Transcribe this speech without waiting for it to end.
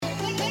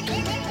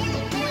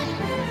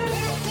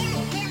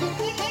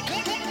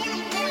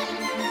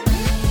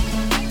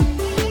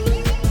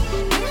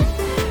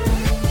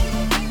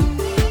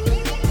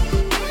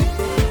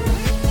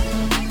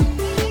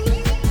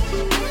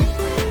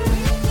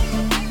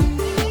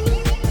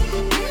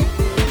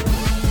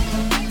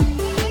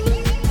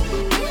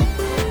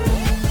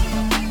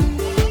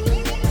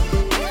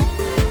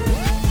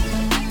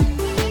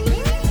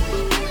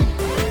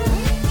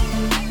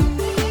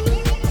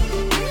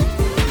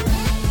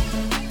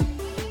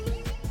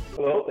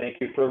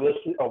Thank you for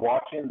listening,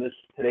 watching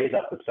today's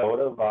episode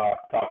of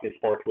Talking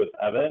Sports with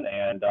Evan,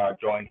 and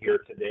joined here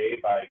today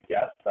by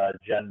guest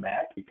Jen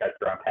Mack. You catch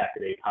her on Pack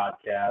a Day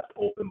podcast,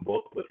 Open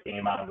Book with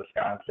Game On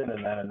Wisconsin,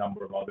 and then a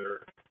number of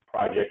other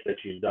projects that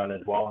she's done as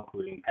well,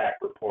 including Pack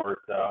Report,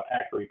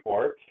 Pack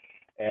Report,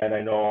 and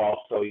I know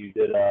also you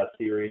did a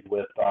series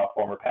with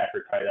former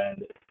Packer tight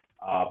end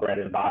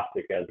Brandon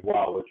Bostic as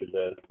well, which is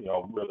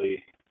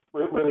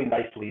really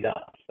nicely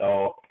done.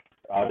 So.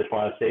 I just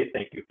want to say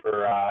thank you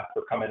for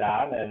coming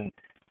on and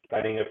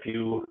spending a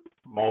few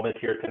moments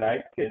here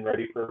tonight getting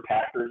ready for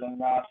Packers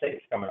and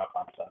Saints coming up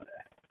on Sunday.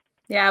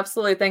 Yeah,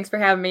 absolutely. Thanks for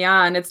having me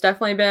on. It's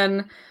definitely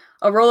been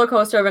a roller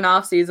coaster of an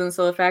off season.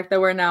 So the fact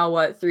that we're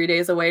now, 3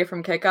 days away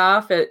from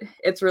kickoff,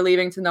 it's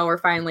relieving to know we're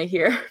finally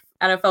here.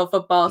 NFL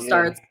football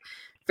starts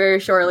very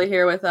shortly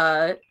here with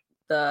the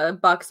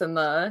Bucs and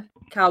the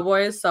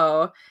Cowboys.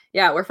 So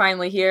yeah, we're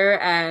finally here,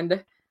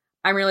 and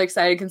I'm really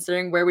excited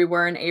considering where we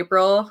were in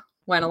April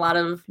when a lot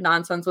of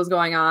nonsense was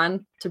going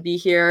on, to be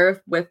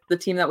here with the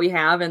team that we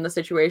have and the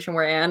situation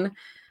we're in.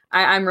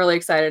 I'm really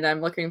excited.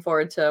 I'm looking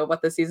forward to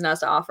what the season has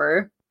to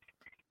offer.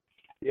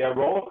 Yeah,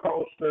 roller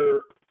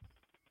coaster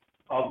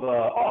of the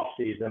off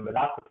season, but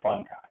not the fun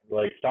kind.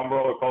 Like some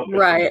roller coasters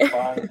right. are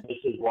fun. This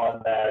is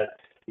one that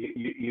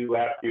you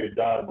after you're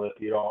done with,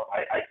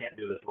 I can't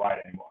do this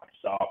ride anymore.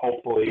 So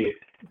hopefully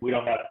we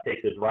don't have to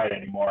take this ride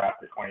anymore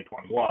after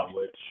 2021,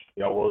 which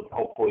will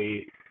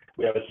hopefully.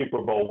 We have a Super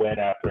Bowl win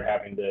after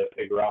having to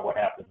figure out what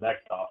happens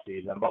next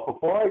offseason. But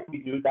before we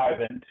do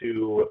dive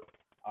into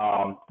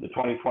the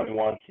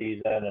 2021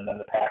 season and then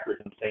the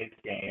Packers and Saints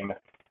game,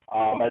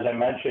 as I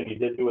mentioned, you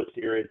did do a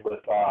series with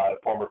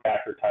former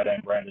Packer tight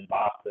end Brandon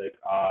Bostic,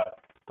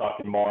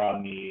 talking more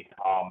on the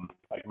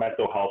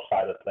mental health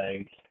side of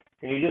things.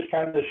 Can you just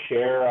kind of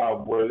share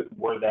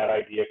where that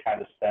idea kind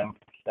of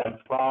stems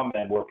from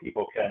and where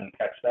people can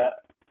catch that?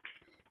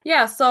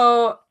 Yeah,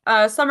 so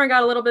summer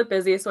got a little bit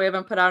busy, so we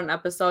haven't put out an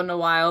episode in a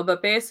while.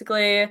 But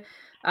basically,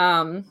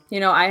 I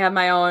have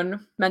my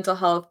own mental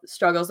health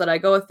struggles that I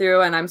go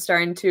through, and I'm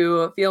starting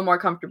to feel more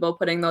comfortable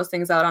putting those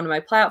things out onto my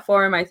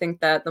platform. I think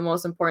that the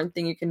most important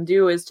thing you can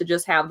do is to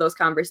just have those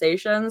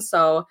conversations.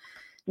 So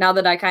now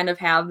that I kind of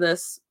have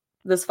this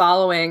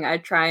following, I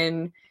try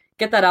and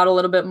get that out a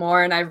little bit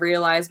more. And I've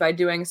realized by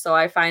doing so,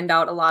 I find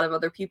out a lot of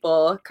other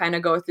people kind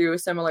of go through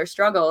similar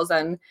struggles.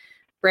 And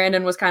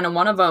Brandon was kind of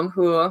one of them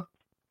who...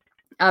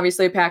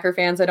 Obviously, Packer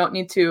fans, I don't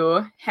need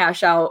to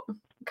hash out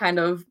kind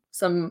of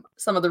some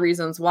of the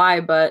reasons why,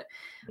 but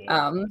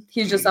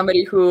he's just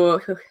somebody who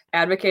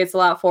advocates a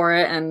lot for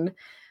it. And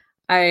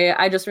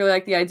I just really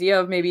like the idea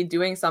of maybe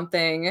doing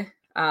something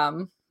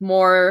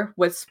more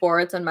with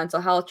sports and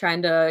mental health,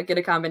 trying to get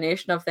a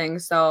combination of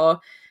things.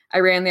 So I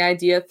ran the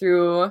idea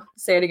through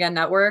Say It Again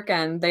Network,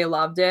 and they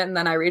loved it. And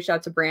then I reached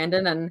out to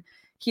Brandon, and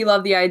he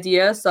loved the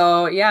idea.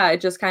 So yeah, it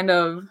just kind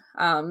of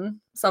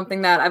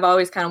something that I've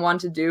always kind of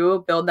wanted to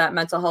do, build that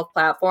mental health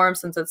platform,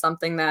 since it's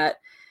something that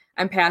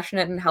I'm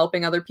passionate in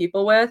helping other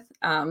people with.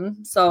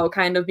 So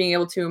kind of being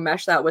able to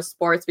mesh that with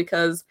sports,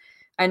 because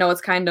I know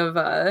it's kind of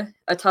a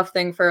tough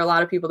thing for a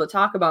lot of people to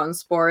talk about in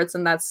sports.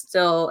 And that's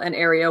still an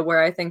area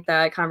where I think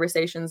that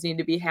conversations need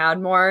to be had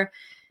more.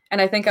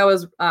 And I think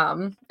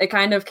it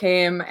kind of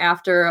came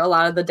after a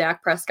lot of the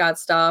Dak Prescott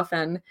stuff,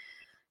 and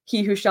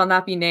He Who Shall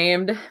Not Be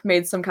Named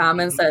made some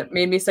comments that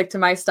made me sick to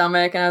my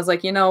stomach. And I was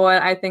like, you know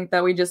what? I think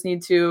that we just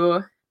need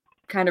to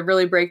kind of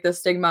really break the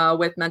stigma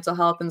with mental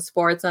health in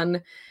sports,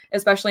 and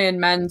especially in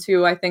men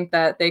too. I think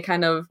that they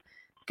kind of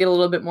get a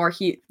little bit more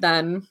heat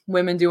than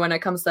women do when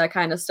it comes to that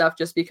kind of stuff,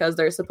 just because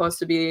they're supposed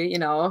to be,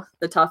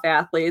 the tough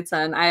athletes.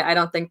 And I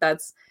don't think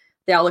that's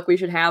the outlook we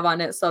should have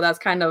on it. So that's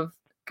kind of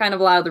a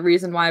lot of the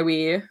reason why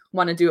we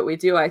want to do what we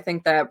do. I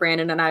think that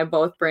Brandon and I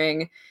both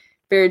bring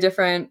very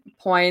different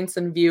points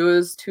and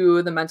views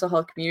to the mental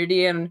health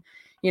community. And,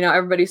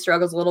 everybody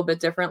struggles a little bit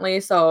differently.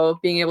 So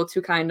being able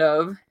to kind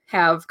of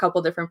have a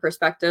couple different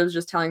perspectives,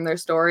 just telling their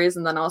stories,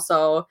 and then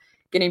also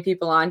getting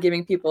people on,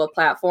 giving people a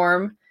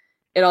platform,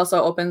 it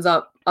also opens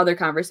up other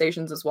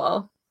conversations as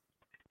well.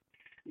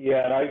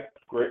 Yeah, and I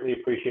greatly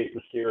appreciate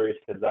the series,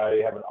 because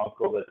I have an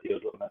uncle that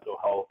deals with mental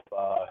health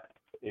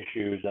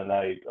issues, and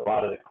a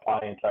lot of the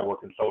clients, I work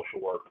in social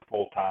work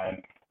full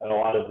time, and a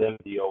lot of them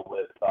deal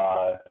with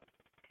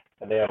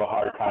and they have a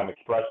hard time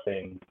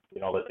expressing,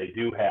 that they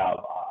do have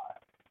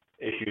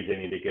issues they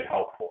need to get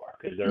help for,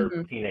 because they're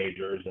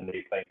teenagers and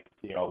they think,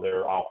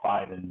 they're all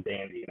fine and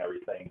dandy and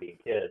everything being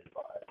kids.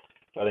 But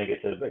so I think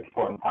it's an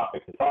important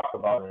topic to talk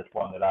about, and it's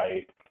one that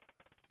I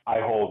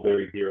hold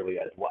very dearly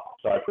as well.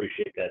 So I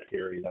appreciate that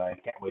series, and I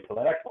can't wait till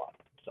the next one.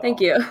 So,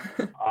 thank you.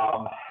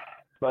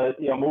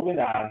 But moving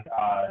on.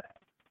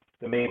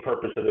 The main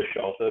purpose of the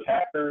show. So the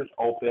Packers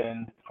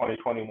open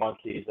 2021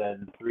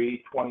 season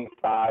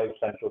 3:25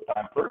 Central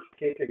Time. First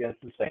kick against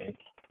the Saints.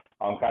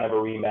 Kind of a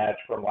rematch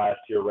from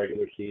last year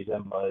regular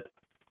season, but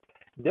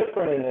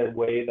different in a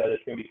way that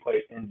it's going to be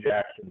played in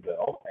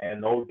Jacksonville,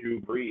 and no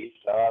Drew Brees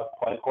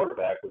playing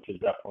quarterback, which is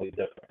definitely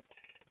different.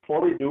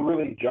 Before we do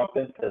really jump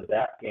into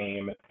that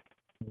game,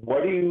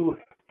 what do you,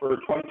 for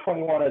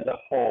 2021 as a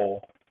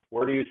whole,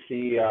 where do you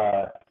see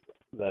where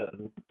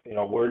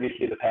do you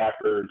see the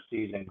Packers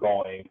season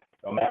going?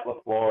 Matt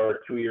LaFleur,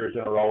 2 years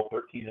in a row,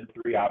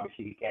 13-3.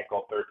 Obviously, he can't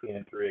go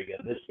 13-3 again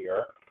this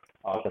year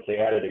since they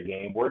added a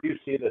game. Where do you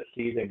see the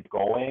season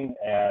going,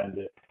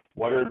 and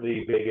what are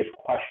the biggest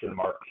question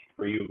marks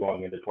for you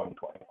going into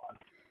 2021?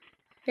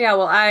 Yeah,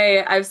 well,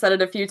 I've said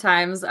it a few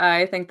times.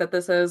 I think that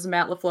this is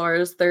Matt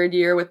LaFleur's third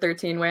year with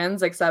 13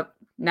 wins, except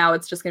now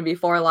it's just going to be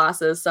 4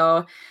 losses.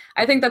 So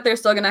I think that they're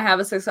still going to have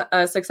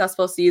a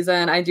successful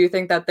season. I do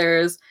think that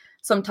there's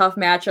some tough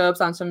matchups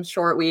on some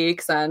short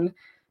weeks and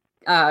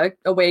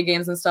away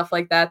games and stuff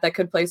like that that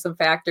could play some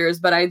factors.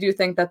 But I do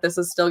think that this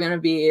is still going to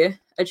be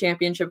a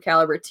championship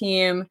caliber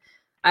team.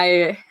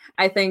 I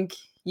think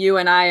you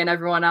and I and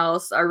everyone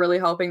else are really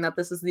hoping that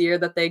this is the year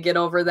that they get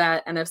over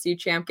that NFC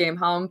champ game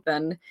hump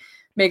and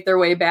make their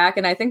way back.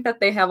 And I think that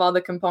they have all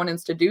the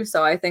components to do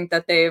so. I think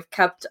that they've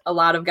kept a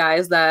lot of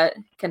guys that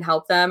can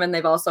help them, and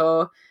they've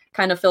also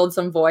kind of filled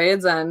some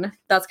voids. And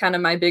that's kind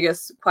of my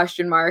biggest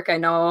question mark. I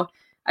know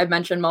I've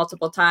mentioned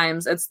multiple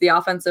times, it's the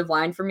offensive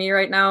line for me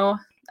right now.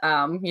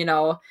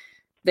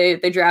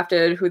 They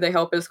drafted who they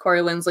hope is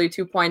Corey Linsley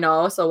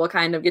 2.0. So we'll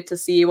kind of get to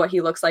see what he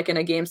looks like in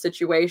a game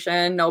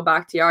situation. No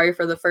Bakhtiari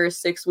for the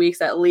first 6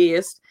 weeks at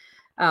least.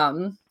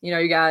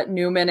 You got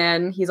Newman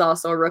in, he's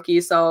also a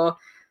rookie. So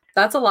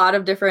that's a lot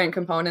of different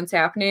components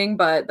happening,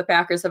 but the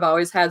Packers have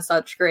always had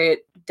such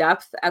great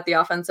depth at the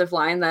offensive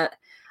line that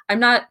I'm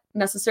not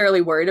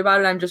necessarily worried about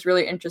it. I'm just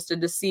really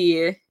interested to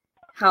see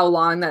how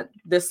long that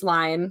this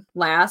line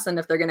lasts and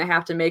if they're going to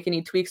have to make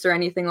any tweaks or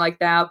anything like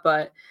that.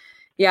 But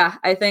yeah,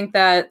 I think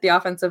that the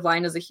offensive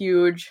line is a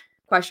huge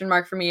question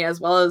mark for me,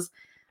 as well as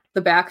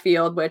the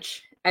backfield,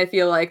 which I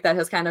feel like that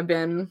has kind of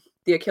been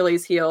the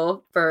Achilles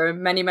heel for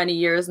many, many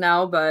years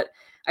now. But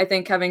I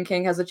think Kevin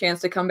King has a chance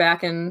to come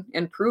back and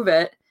prove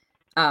it.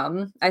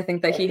 I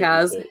think that he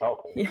has,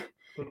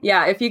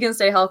 if he can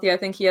stay healthy, I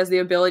think he has the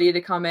ability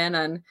to come in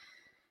and,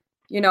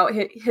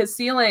 his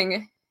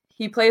ceiling,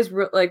 he plays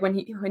like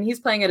when he's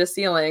playing at a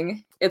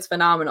ceiling, it's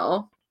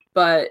phenomenal,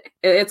 but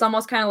it's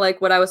almost kind of like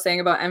what I was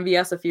saying about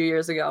MVS a few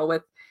years ago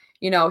with,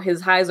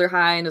 his highs are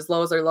high and his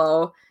lows are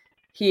low.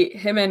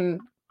 Him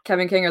and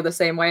Kevin King are the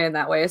same way in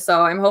that way.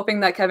 So I'm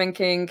hoping that Kevin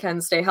King can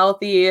stay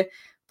healthy,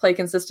 play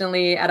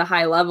consistently at a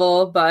high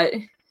level, but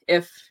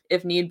if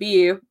need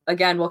be,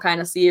 again, we'll kind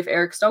of see if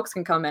Eric Stokes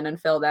can come in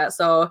and fill that.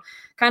 So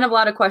kind of a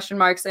lot of question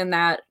marks in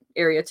that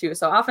area too.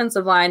 So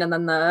offensive line and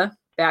then the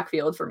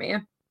backfield for me.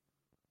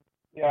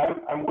 Yeah,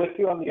 I'm with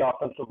you on the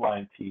offensive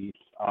line piece.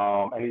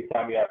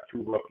 Anytime you have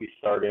 2 rookies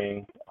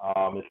starting,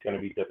 it's going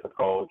to be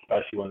difficult,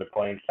 especially when they're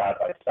playing side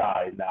by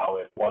side. Now,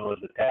 if one was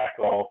a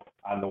tackle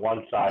on the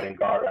one side and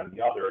guard on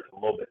the other, it's a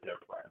little bit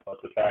different.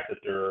 But the fact that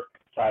they're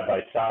side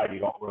by side, you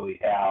don't really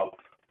have,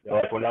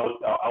 like when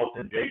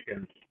Elgton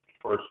Jenkins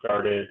first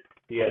started,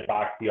 he had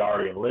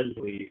Bakhtiari and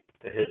Linsley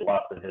to his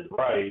left and his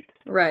right.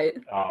 Right.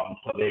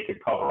 So they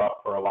could cover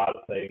up for a lot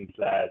of things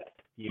that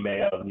he may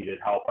have needed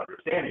help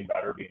understanding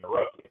better being a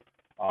rookie.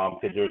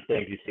 Because there's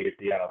things you see at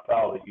the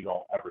NFL that you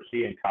don't ever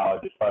see in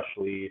college,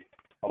 especially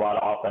a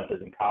lot of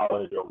offenses in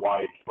college are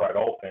wide spread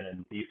open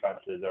and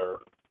defenses are,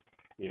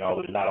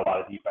 there's not a lot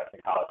of defense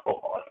in college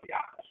football, let's be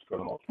honest, for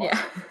the most part.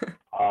 Yeah.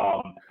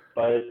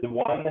 But the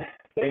one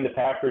thing the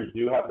Packers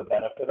do have the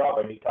benefit of,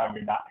 anytime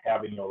you're not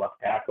having your left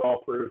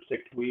tackle for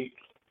 6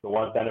 weeks, the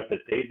one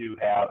benefit they do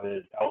have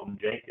is Elgton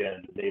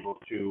Jenkins is able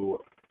to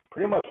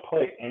pretty much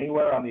play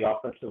anywhere on the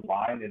offensive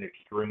line at an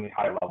extremely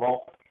high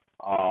level.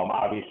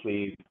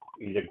 Obviously,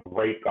 he's a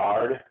great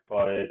guard,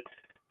 but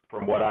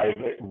from what I've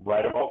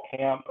read about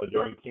camp,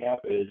 during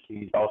camp, is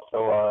he's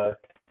also a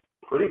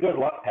pretty good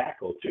left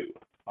tackle too.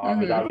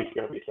 There's obviously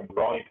going to be some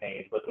growing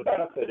pains, but the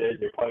benefit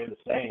is you're playing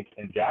the Saints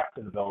in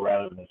Jacksonville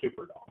rather than the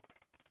Superdome.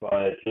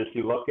 But just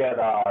you look at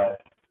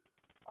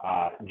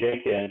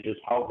Jenkins, just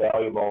how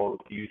valuable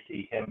do you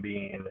see him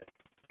being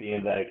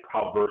like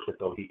how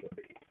versatile he can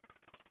be?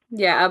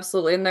 Yeah,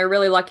 absolutely. And they're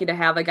really lucky to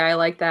have a guy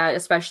like that,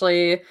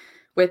 especially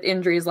with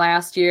injuries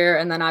last year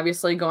and then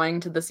obviously going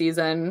to the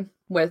season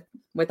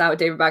without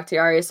David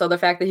Bakhtiari. So the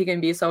fact that he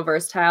can be so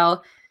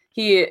versatile,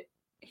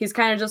 he's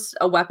kind of just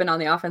a weapon on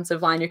the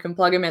offensive line. You can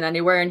plug him in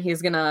anywhere and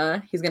he's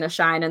gonna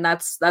shine. And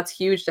that's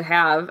huge to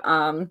have.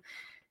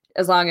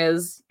 As long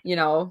as,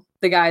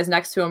 the guys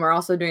next to him are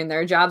also doing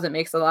their jobs, it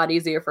makes it a lot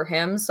easier for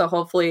him. So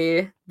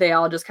hopefully they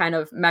all just kind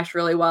of mesh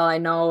really well. I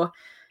know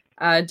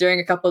during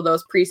a couple of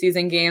those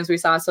preseason games, we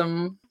saw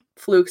some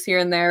flukes here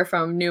and there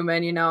from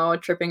Newman,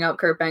 tripping up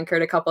Kurt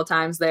Benkert a couple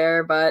times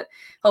there, but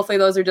hopefully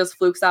those are just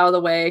flukes out of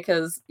the way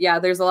because, yeah,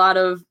 there's a lot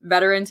of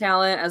veteran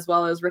talent as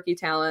well as rookie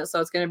talent. So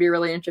it's going to be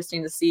really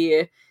interesting to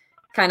see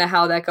kind of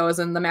how that goes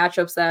in the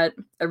matchups that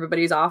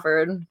everybody's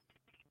offered.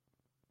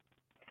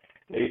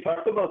 Yeah, you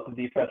talked about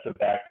the defensive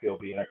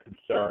backfield being a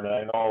concern, and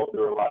I know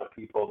there were a lot of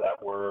people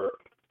that were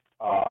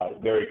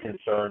very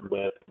concerned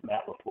with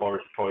Matt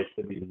LaFleur's choice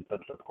to be the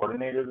defensive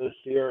coordinator this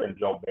year, and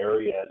Joe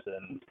Barry, as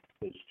in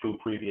his 2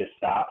 previous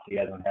stops, he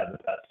hasn't had the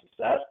best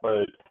success,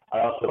 but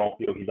I also don't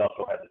feel he's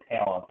also had the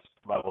talent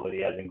level that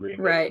he has in Green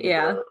Bay. Right,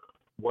 yeah.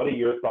 what are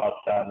your thoughts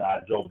on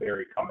Joe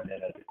Barry coming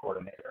in as a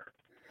coordinator?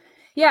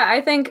 Yeah,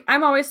 I think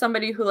I'm always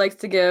somebody who likes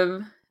to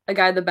give a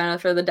guy the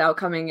benefit of the doubt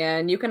coming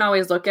in. You can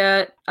always look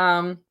at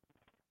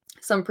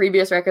some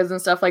previous records and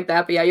stuff like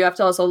that, but yeah, you have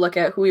to also look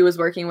at who he was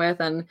working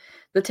with, and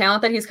the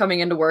talent that he's coming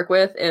in to work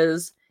with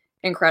is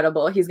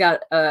incredible. He's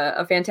got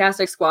a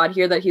fantastic squad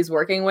here that he's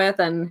working with,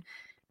 and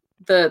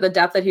the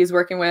depth that he's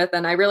working with,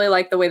 and I really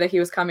like the way that he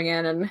was coming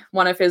in, and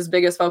one of his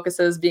biggest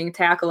focuses being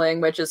tackling,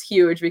 which is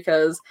huge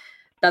because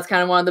that's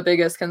kind of one of the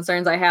biggest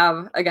concerns I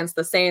have against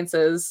the Saints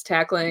is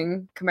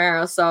tackling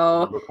Kamara.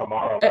 So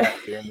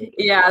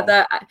yeah,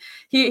 that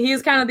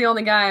he's kind of the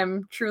only guy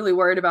I'm truly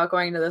worried about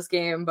going into this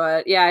game.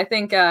 But yeah, I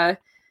think I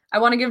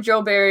want to give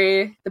Joe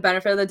Barry the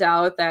benefit of the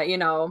doubt that, you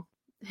know,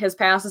 his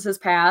past is his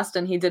past,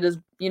 and he did his,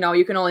 you know,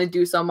 you can only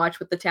do so much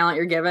with the talent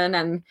you're given,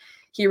 and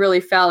he really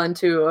fell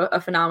into a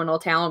phenomenal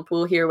talent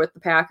pool here with the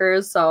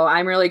Packers. So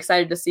I'm really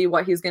excited to see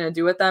what he's going to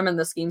do with them and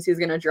the schemes he's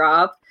going to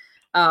drop.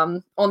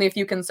 Only a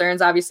few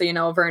concerns, obviously, you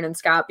know, Vernon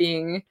Scott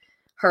being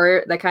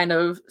hurt, that kind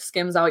of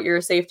skims out your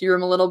safety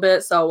room a little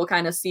bit. So we'll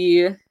kind of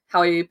see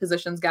how he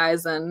positions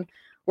guys and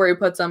where he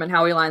puts them and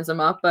how he lines them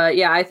up. But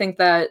yeah, I think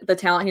that the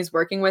talent he's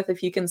working with, if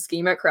he can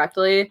scheme it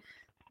correctly,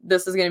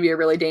 this is going to be a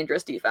really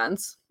dangerous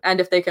defense. And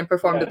if they can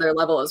perform to their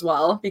level as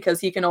well, because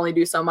he can only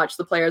do so much,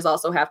 the players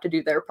also have to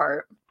do their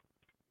part.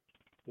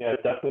 Yeah,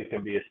 it definitely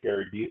can be a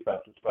scary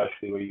defense,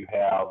 especially where you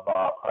have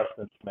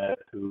Preston Smith,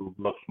 who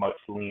looks much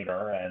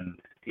leaner, and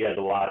he has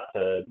a lot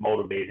to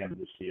motivate him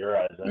this year,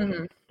 as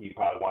in he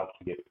probably wants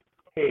to get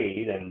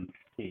paid, and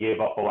he gave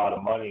up a lot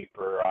of money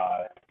for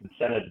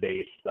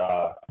incentive-based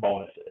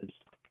bonuses.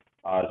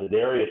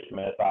 Zadarius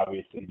Smith,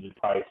 obviously, you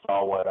probably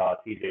saw what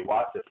T.J.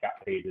 Watt just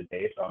got paid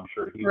today, so I'm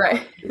sure he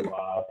wants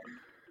to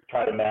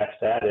try to match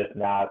that, if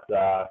not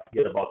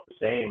get about the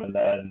same. And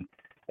then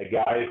a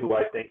guy who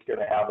I think is going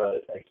to have a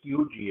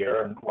huge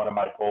year, and one of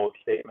my bold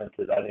statements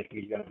is I think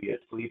he's going to be a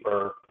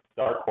sleeper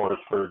dark horse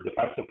for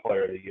Defensive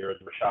Player of the Year, is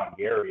Rashawn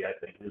Gary. I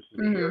think this is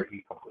the year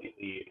he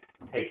completely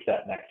takes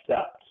that next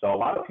step. So a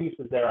lot of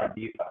pieces there on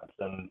defense,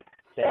 and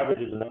Savage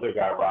is another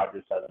guy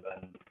Rodgers has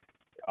been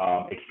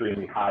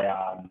extremely high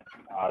on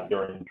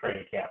during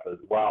training camp as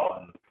well.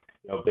 And,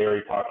 you know,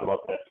 Barry talked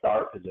about that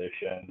star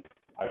position.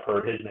 I've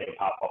heard his name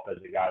pop up as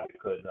a guy that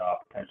could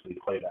potentially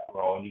play that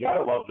role. And you got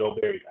to love Joe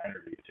Barry's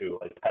energy, too.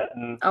 Like,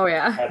 Pettin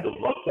had the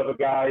looks of a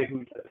guy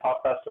who's a tough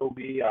SOB,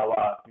 a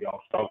lot, you know,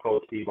 Stone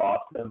Cold Steve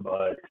Austin,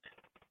 but,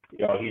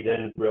 you know, he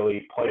didn't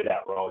really play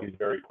that role. He's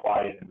very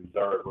quiet and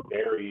reserved. But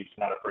Barry's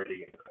not afraid to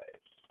get in the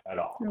face at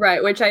all.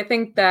 Right, which I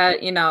think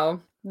that, you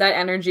know, that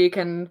energy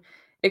can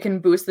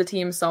boost the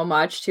team so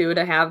much, too,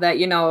 to have that,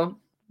 you know,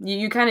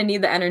 you kind of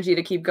need the energy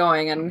to keep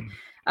going. And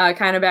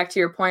kind of back to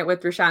your point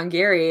with Rashawn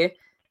Gary,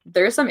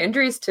 there's some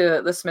injuries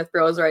to the Smith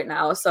Bros right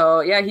now.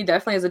 So, yeah, he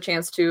definitely has a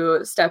chance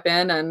to step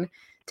in and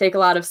take a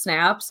lot of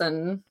snaps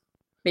and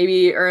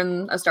maybe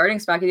earn a starting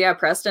spot. Yeah,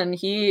 Preston,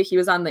 he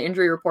was on the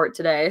injury report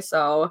today.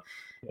 So,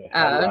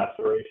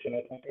 laceration,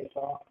 I think I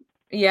saw.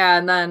 Yeah,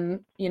 and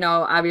then, you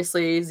know,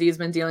 obviously Z's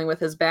been dealing with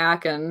his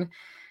back. And,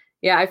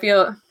 yeah, I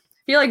feel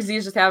like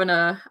Z's just having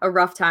a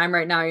rough time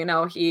right now. You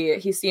know,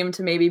 he seemed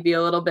to maybe be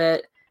a little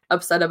bit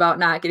upset about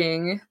not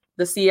getting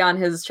the C on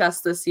his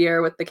chest this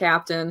year with the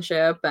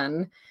captainship,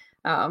 and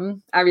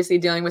obviously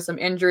dealing with some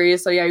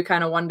injuries. So yeah, you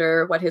kind of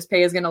wonder what his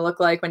pay is going to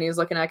look like when he's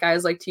looking at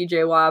guys like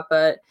TJ Watt.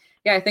 But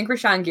yeah, I think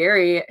Rashawn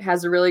Gary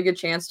has a really good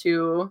chance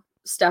to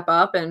step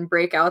up and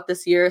break out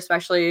this year,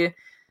 especially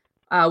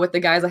with the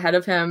guys ahead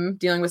of him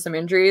dealing with some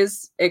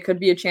injuries. It could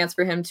be a chance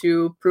for him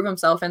to prove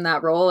himself in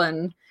that role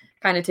and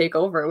kind of take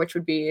over, which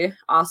would be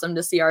awesome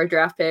to see our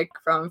draft pick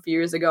from a few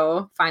years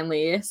ago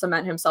finally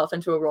cement himself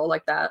into a role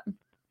like that.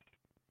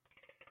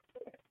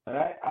 And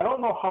I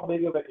don't know how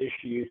big of an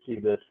issue you see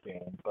this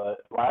game, but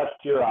last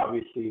year,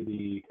 obviously,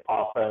 the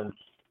offense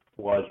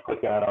was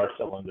clicking on our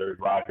cylinders.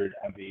 Rodgers,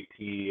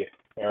 MVP,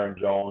 Aaron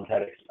Jones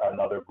had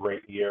another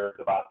great year.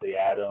 Devontae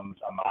Adams,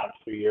 a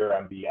monster year.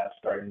 MVS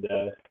starting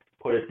to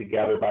put it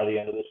together by the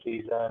end of the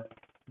season.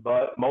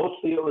 But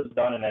mostly it was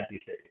done in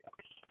empty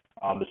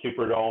stadiums. The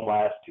Superdome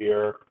last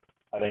year,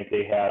 I think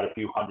they had a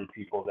few hundred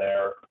people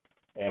there.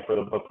 And for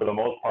the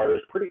most part, it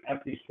was pretty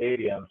empty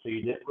stadium, so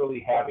you didn't really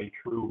have a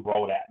true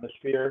road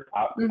atmosphere.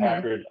 The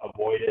Packers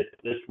avoided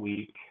this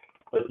week.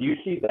 But do you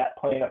see that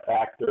playing a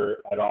factor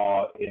at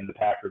all in the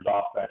Packers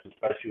offense,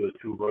 especially with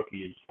two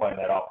rookies playing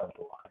that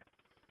offensive line?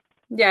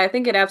 Yeah, I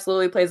think it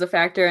absolutely plays a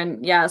factor.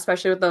 And yeah,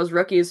 especially with those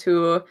rookies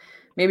who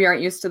maybe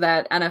aren't used to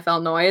that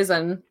NFL noise.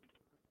 And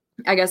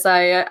I guess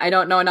I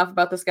don't know enough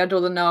about the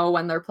schedule to know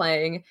when they're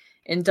playing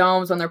in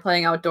domes, when they're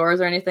playing outdoors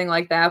or anything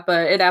like that,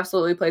 but it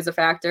absolutely plays a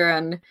factor.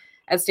 And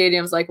at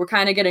stadiums, like, we're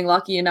kind of getting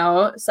lucky, you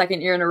know,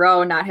 second year in a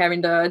row, not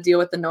having to deal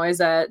with the noise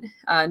at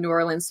New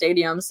Orleans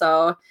Stadium.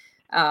 So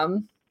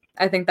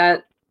I think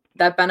that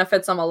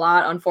benefits them a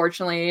lot.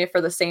 Unfortunately for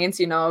the Saints,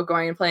 you know,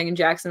 going and playing in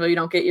Jacksonville, you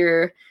don't get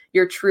your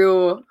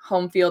true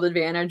home field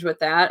advantage with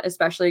that,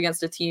 especially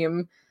against a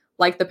team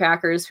like the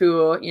Packers,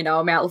 who, you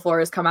know, Matt LaFleur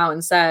has come out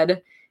and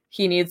said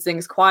he needs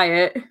things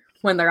quiet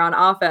when they're on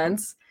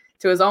offense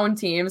to his own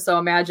team. So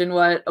imagine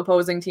what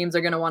opposing teams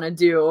are going to want to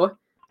do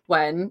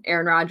when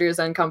Aaron Rodgers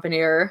and company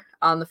are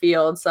on the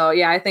field. So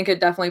yeah, I think it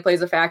definitely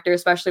plays a factor,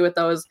 especially with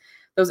those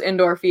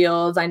indoor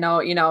fields. I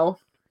know, you know,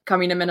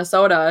 coming to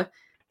Minnesota,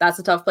 that's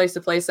a tough place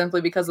to play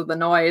simply because of the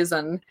noise.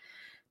 And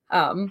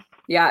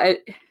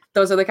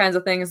those are the kinds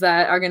of things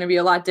that are going to be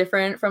a lot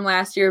different from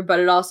last year. But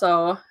it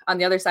also, on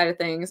the other side of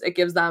things, it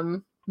gives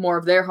them more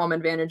of their home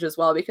advantage as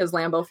well, because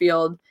Lambeau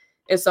Field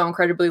is so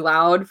incredibly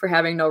loud for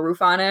having no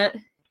roof on it.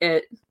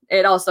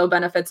 It also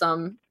benefits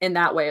them in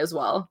that way as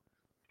well.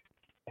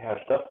 Yeah,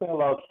 it's definitely a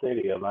loud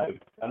stadium. I've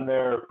been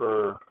there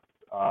for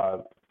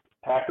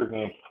Packer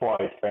games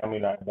twice, family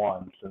night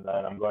once, and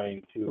then I'm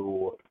going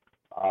to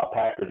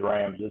Packers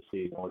Rams this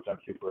season, which I'm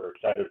super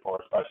excited for,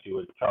 especially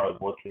with Charles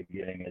Woodson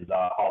getting his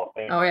Hall of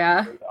Fame. Oh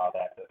yeah,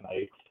 that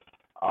night.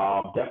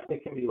 Definitely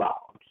can be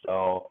loud.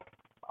 So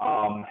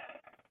I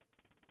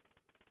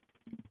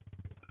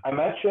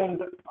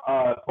mentioned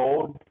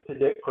bold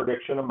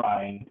prediction of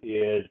mine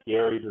is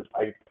Gary's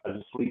as a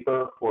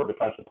sleeper for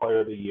Defensive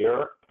Player of the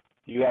Year.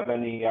 Do you have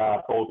any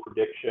bold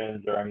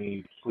predictions or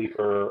any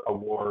sleeper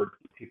award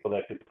people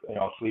that could, you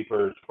know,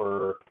 sleepers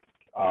for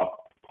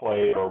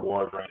play or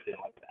awards or anything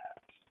like that?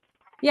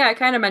 Yeah, I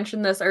kind of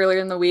mentioned this earlier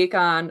in the week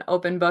on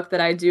Open Book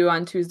that I do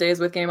on Tuesdays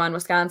with Game On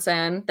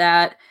Wisconsin,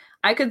 that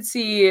I could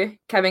see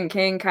Kevin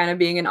King kind of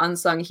being an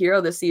unsung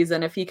hero this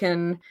season if he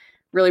can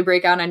really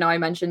break out. And I know I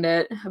mentioned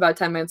it about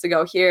 10 minutes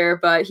ago here,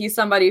 but he's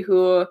somebody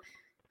who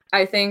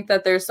I think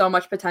that there's so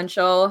much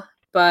potential,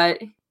 but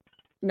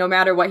no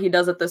matter what he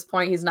does at this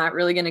point, he's not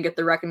really going to get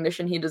the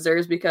recognition he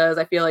deserves, because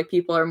I feel like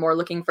people are more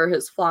looking for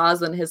his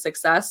flaws than his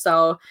success.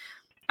 So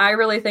I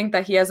really think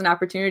that he has an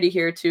opportunity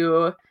here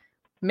to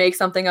make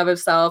something of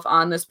himself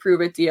on this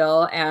prove it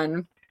deal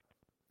and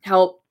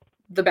help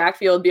the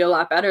backfield be a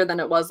lot better than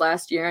it was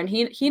last year. And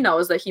he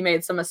knows that he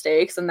made some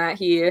mistakes and that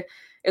he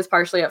is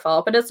partially at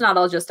fault, but it's not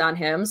all just on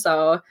him.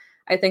 So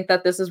I think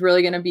that this is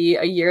really going to be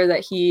a year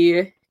that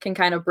he can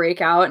kind of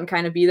break out and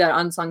kind of be that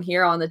unsung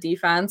hero on the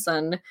defense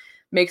and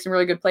make some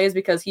really good plays,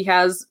 because he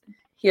has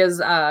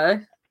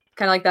kind of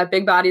like that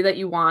big body that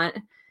you want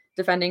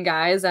defending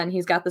guys, and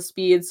he's got the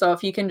speed. So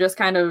if he can just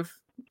kind of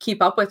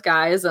keep up with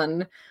guys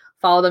and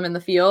follow them in the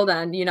field,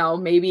 and, you know,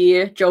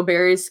 maybe Joe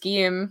Barry's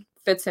scheme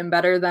fits him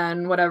better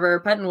than whatever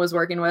Pettine was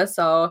working with.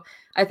 So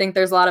I think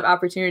there's a lot of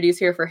opportunities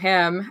here for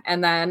him.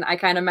 And then I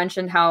kind of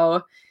mentioned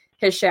how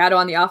his shadow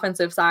on the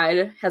offensive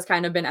side has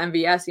kind of been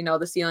MVS, you know,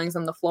 the ceilings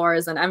and the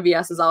floors. And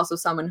MVS is also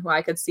someone who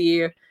I could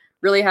see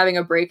really having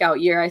a breakout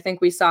year. I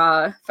think we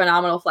saw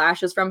phenomenal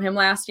flashes from him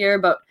last year,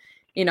 but,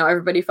 you know,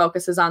 everybody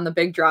focuses on the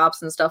big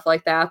drops and stuff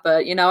like that.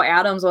 But, you know,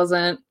 Adams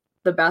wasn't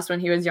the best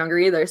when he was younger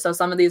either. So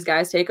some of these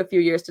guys take a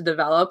few years to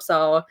develop.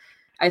 So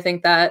I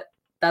think that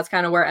that's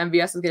kind of where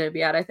MVS is going to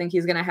be at. I think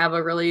he's going to have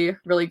a really,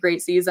 really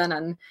great season,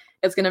 and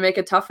it's going to make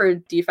it tough for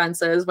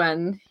defenses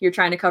when you're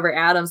trying to cover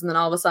Adams and then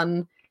all of a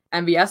sudden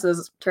MVS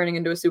is turning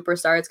into a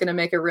superstar. It's going to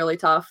make it really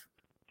tough.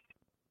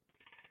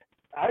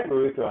 I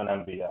agree with you on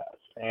MVS.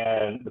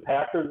 And the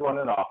Packers run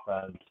an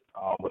offense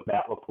with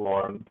Matt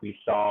LaFleur. We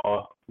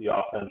saw the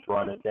offense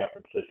run in San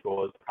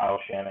Francisco with Kyle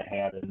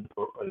Shanahan and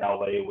in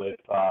LA with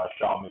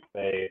Sean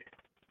McVay.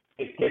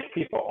 It gets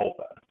people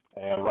open.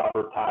 And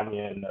Robert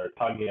Tonyan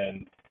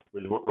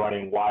was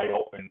running wide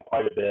open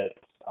quite a bit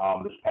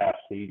this past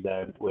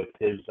season with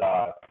his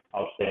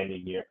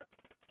outstanding year.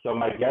 So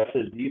my guess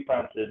is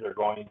defenses are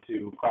going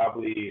to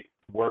probably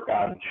work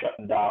on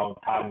shutting down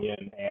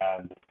Tonyan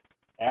and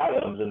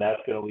Adams, and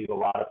that's going to leave a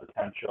lot of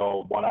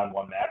potential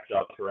one-on-one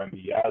matchups for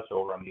MVS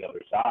over on the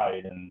other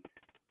side. And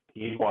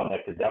he's one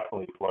that could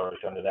definitely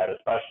flourish under that,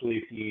 especially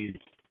if he's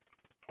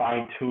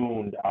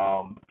fine-tuned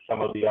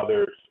some of the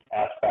other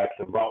aspects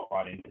of route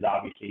running, because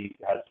obviously he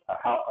has a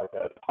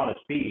ton of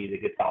speed to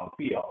get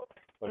downfield.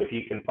 But if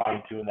he can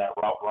fine-tune that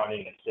route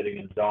running and sitting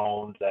in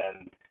zones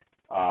and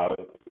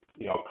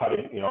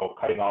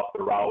cutting off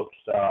the routes,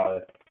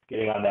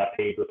 getting on that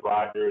page with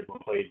Rodgers when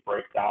plays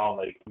break down,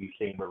 like we've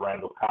seen with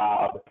Randall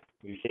Cobb,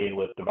 we've seen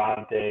with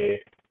Devontae,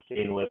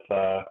 seen with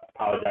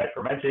apologize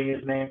for mentioning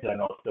his name because I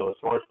know it's still a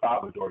sore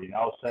spot with Jordy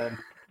Nelson.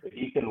 If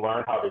he can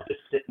learn how to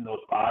just sit in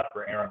those spots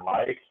for Aaron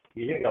likes,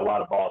 he's going to get a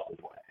lot of balls his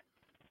way.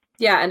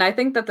 Yeah, and I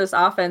think that this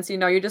offense, you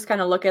know, you just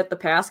kind of look at the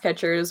pass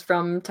catchers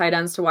from tight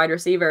ends to wide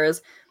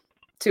receivers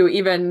to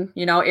even,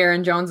 you know,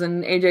 Aaron Jones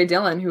and A.J.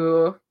 Dillon,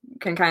 who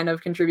can kind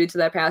of contribute to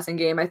that passing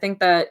game. I think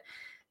that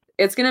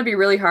it's going to be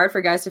really hard for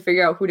guys to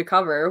figure out who to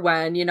cover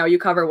when, you know, you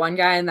cover one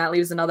guy and that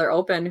leaves another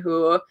open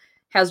who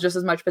has just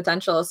as much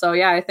potential. So,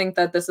 yeah, I think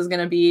that this is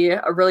going to be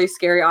a really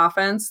scary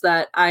offense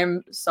that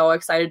I'm so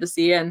excited to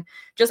see. And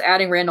just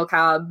adding Randall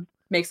Cobb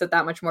makes it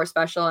that much more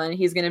special. And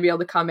he's going to be able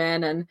to come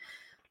in and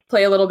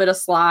play a little bit of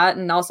slot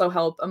and also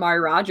help Amari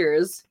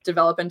Rodgers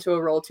develop into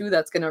a role too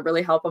that's going to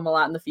really help him a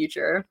lot in the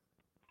future.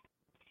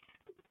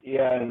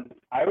 Yeah, and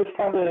I was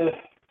kind of,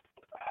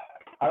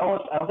 I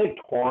don't think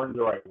torn is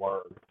the right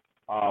word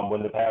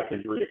when the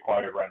Packers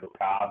reacquired Randall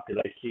Cobb,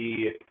 because I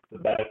see the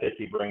benefits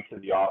he brings to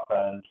the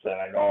offense, and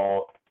I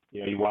know,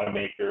 you know, you want to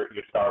make your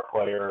star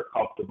player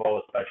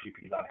comfortable, especially if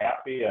he's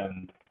unhappy,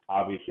 and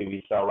Obviously,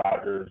 we saw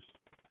Rodgers.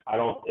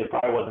 It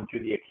probably wasn't to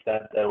the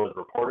extent that it was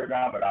reported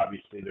on, but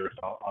obviously there's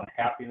some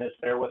unhappiness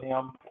there with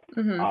him.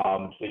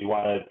 So you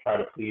want to try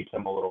to please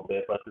him a little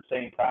bit. But at the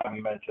same time,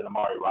 you mentioned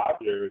Amari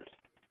Rodgers,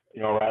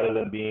 rather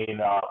than being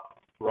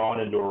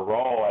thrown into a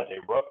role as a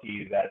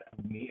rookie that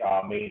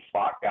main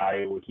slot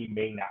guy he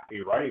may not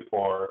be ready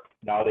for,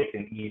 now they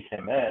can ease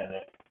him in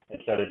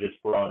instead of just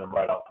throwing him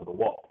right out to the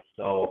wolves.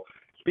 So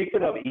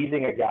speaking of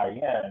easing a guy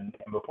in,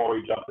 and before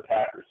we jump to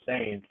Packers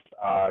Saints,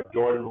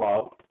 Jordan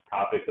Love,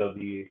 topic of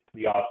the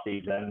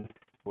offseason,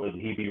 would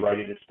he be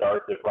ready to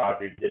start if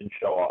Rodgers didn't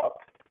show up?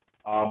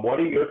 What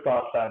are your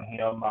thoughts on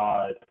him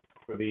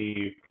for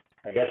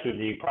I guess it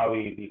would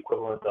probably the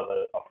equivalent of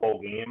a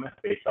full game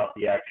based off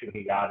the action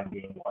he got in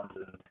Game 1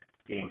 and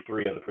Game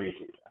 3 of the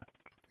preseason?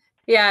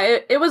 Yeah,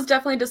 it was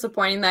definitely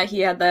disappointing that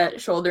he had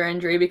that shoulder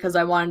injury because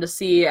I wanted to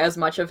see as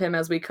much of him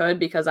as we could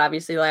because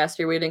obviously last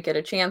year we didn't get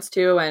a chance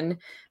to, and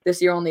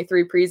this year only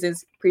 3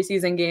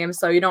 preseason games,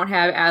 so you don't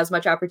have as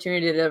much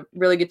opportunity to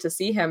really get to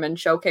see him and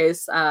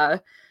showcase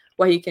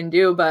what he can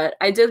do. But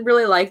I did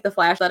really like the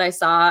flash that I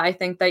saw. I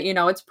think that,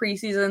 it's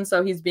preseason,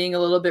 so he's being a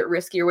little bit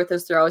riskier with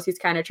his throws. He's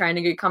kind of trying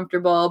to get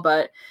comfortable,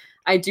 but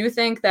I do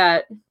think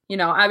that,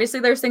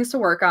 obviously there's things to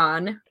work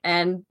on,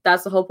 and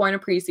that's the whole point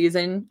of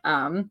preseason.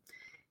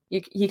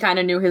 He kind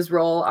of knew his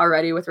role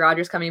already with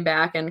Rodgers coming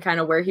back and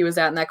kind of where he was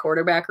at in that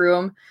quarterback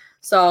room.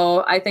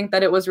 So I think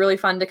that it was really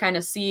fun to kind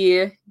of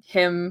see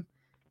him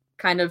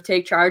kind of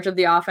take charge of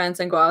the offense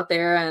and go out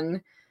there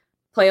and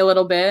play a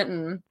little bit.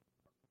 And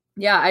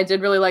yeah, I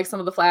did really like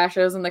some of the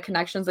flashes and the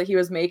connections that he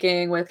was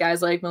making with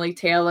guys like Malik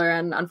Taylor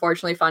and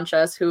unfortunately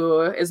Funchess, who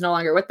is no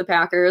longer with the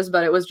Packers,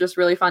 but it was just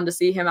really fun to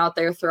see him out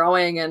there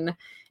throwing and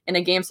in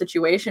a game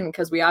situation,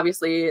 because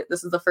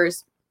this is the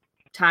first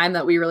time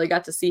that we really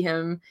got to see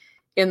him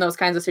in those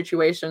kinds of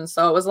situations.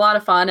 So it was a lot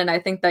of fun. And I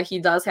think that he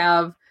does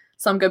have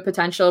some good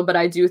potential, but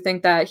I do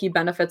think that he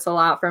benefits a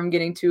lot from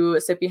getting to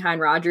sit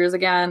behind Rodgers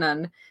again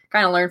and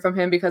kind of learn from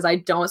him, because I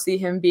don't see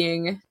him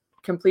being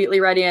completely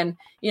ready. And,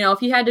 if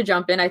he had to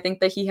jump in, I think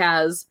that he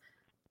has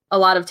a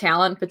lot of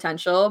talent and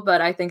potential, but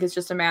I think it's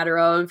just a matter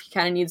of he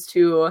kind of needs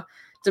to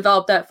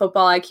develop that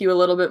football IQ a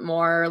little bit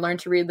more, learn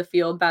to read the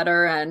field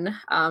better, and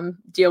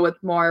deal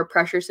with more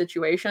pressure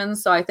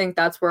situations. So I think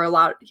that's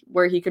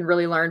where he can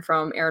really learn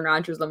from Aaron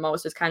Rodgers the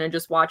most, is kind of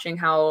just watching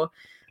how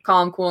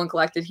calm, cool, and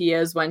collected he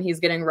is when he's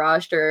getting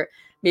rushed, or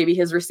maybe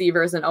his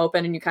receiver isn't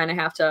open and you kind of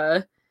have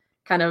to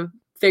kind of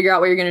figure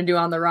out what you're going to do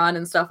on the run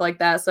and stuff like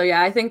that. So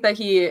yeah, I think that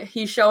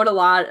he showed a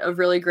lot of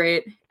really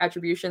great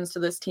attributions to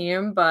this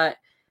team, but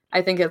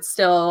I think it's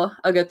still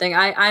a good thing.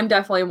 I'm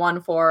definitely one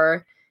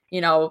for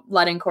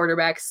letting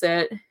quarterbacks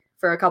sit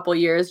for a couple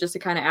years just to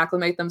kind of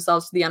acclimate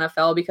themselves to the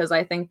NFL, because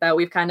I think that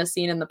we've kind of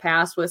seen in the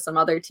past with some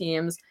other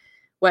teams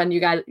when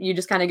you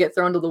just kind of get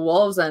thrown to the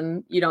wolves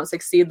and you don't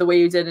succeed the way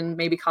you did in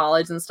maybe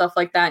college and stuff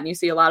like that. And you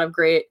see a lot of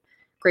great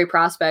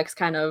prospects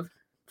kind of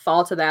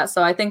fall to that.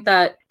 So I think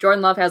that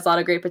Jordan Love has a lot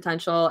of great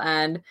potential,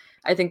 and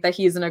I think that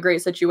he's in a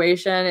great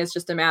situation. It's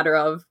just a matter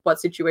of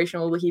what situation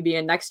will he be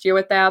in next year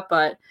with that,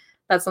 but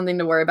that's something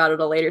to worry about at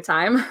a later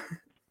time.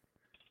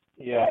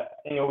 Yeah,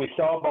 we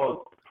saw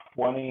about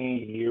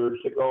 21 years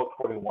ago,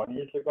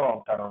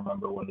 I'm trying to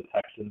remember when the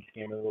Texans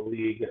came in the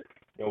league.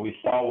 We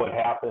saw what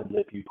happens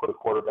if you put a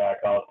quarterback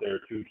out there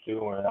too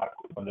soon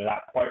when they're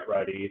not quite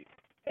ready,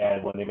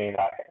 and when they may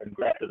not. And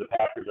granted, the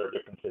Packers are a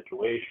different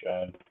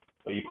situation,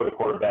 but you put a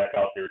quarterback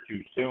out there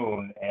too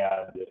soon,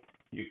 and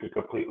you could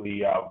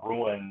completely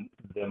ruin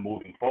them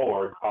moving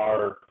forward.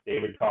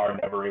 David Carr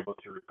never able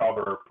to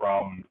recover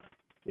from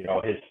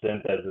his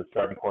stint as a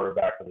starting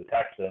quarterback for the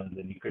Texans,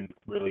 and you couldn't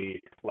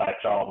really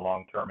latch on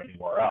long-term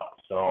anywhere else.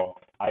 So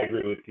I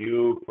agree with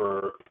you,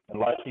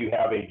 unless you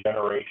have a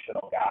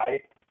generational guy,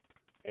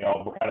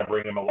 we're kind of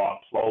bring him along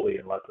slowly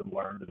and let them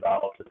learn,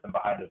 develop, sit them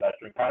behind the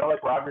veteran, kind of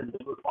like Rodgers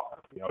did with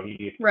Favre.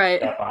 He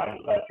sat behind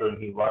the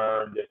veteran, he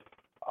learned,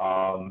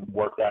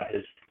 worked on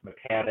his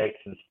mechanics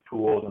and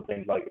tools and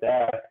things like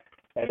that.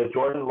 And if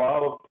Jordan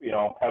Love,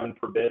 heaven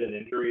forbid an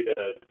injury to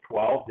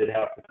 12 did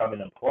have to come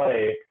in and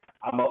play,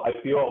 I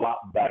feel a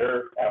lot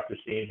better after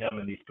seeing him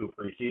in these 2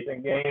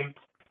 preseason games,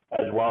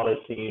 as well as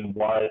seeing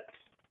what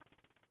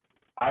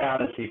I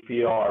honestly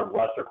feel are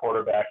lesser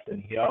quarterbacks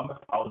than him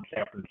out in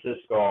San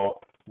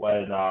Francisco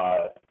when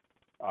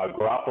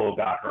Garoppolo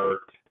got hurt.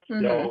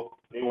 Still,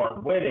 they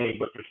weren't winning,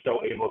 but they're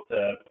still able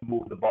to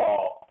move the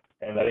ball.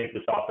 And I think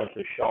this offense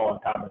has shown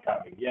time and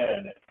time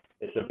again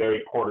it's a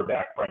very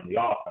quarterback-friendly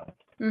offense.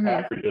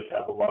 Packers just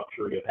have the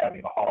luxury of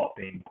having a Hall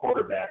of Fame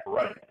quarterback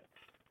running it.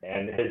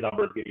 And his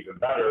numbers get even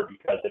better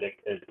because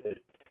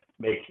it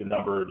makes the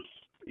numbers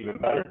even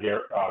better.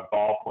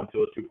 Goff went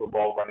to a Super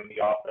Bowl running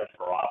the offense.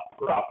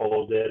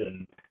 Garoppolo did,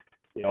 and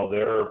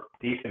they're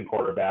decent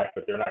quarterbacks,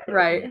 but they're not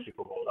going to win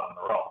Super Bowls on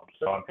their own.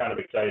 So I'm kind of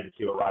excited to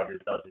see what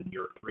Rodgers does in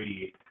year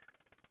 3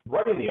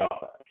 running the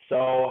offense.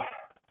 So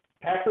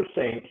Packers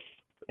Saints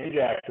in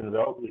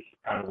Jacksonville, which is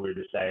kind of weird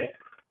to say.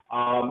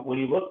 When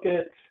you look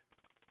at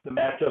the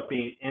matchup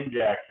being in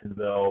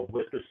Jacksonville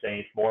with the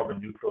Saints, more of a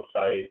neutral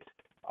site,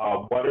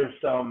 what are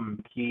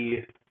some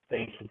key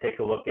things to take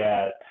a look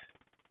at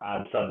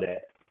on Sunday?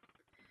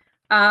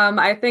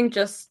 I think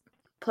just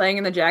playing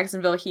in the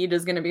Jacksonville Heat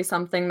is going to be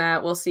something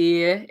that we'll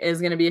see is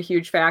going to be a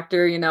huge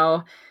factor. You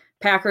know,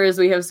 Packers,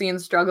 we have seen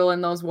struggle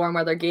in those warm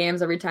weather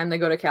games every time they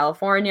go to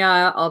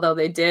California, although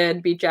they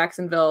did beat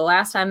Jacksonville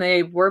last time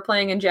they were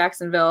playing in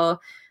Jacksonville.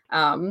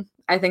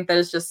 I think that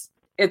it's just,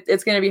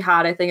 it's going to be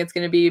hot. I think it's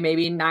going to be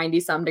maybe 90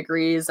 some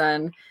degrees.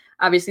 And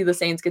obviously the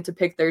Saints get to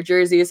pick their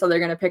jersey, so they're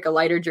going to pick a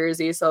lighter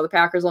jersey. So the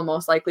Packers will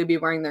most likely be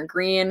wearing their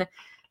green.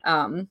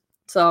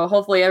 So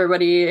hopefully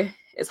everybody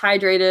is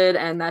hydrated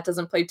and that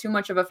doesn't play too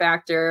much of a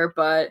factor,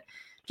 but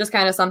just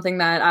kind of something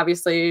that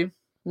obviously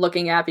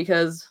looking at,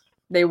 because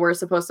they were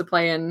supposed to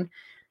play in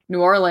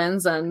New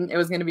Orleans and it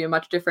was going to be a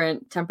much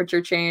different temperature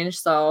change.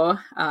 So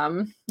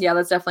yeah,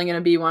 that's definitely going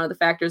to be one of the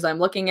factors I'm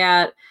looking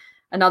at.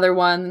 Another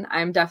one,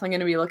 I'm definitely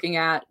going to be looking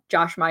at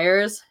Josh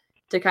Myers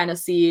to kind of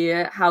see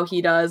how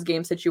he does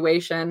game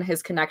situation,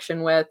 his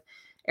connection with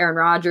Aaron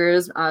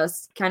Rodgers,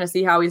 kind of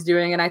see how he's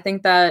doing. And I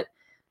think that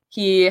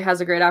he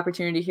has a great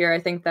opportunity here. I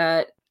think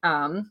that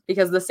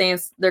because the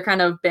Saints, they're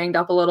kind of banged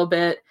up a little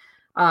bit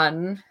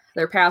on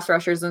their pass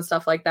rushers and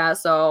stuff like that.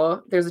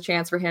 So there's a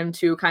chance for him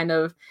to kind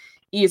of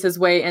ease his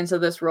way into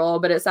this role.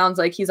 But it sounds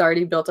like he's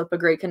already built up a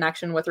great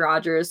connection with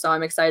Rodgers. So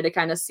I'm excited to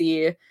kind of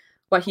see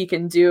what he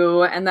can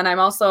do. And then I'm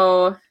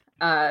also,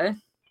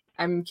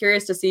 I'm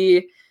curious to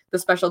see the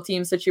special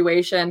team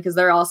situation because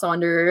they're also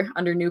under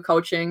new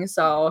coaching.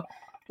 So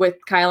with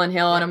Kylan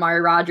Hill and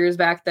Amari Rodgers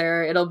back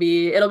there, it'll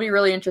be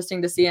really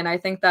interesting to see. And I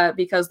think that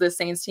because the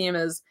Saints team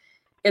is,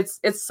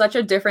 it's such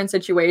a different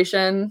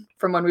situation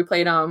from when we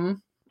played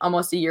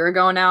almost a year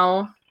ago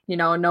now. You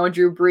know, no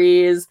Drew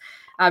Brees,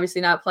 obviously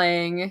not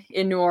playing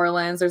in New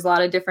Orleans. There's a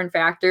lot of different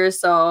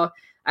factors. So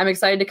I'm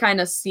excited to kind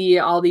of see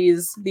all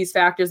these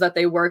factors that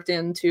they worked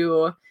in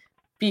to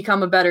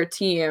become a better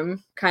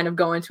team kind of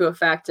go into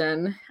effect.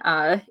 And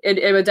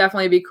it would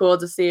definitely be cool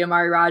to see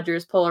Amari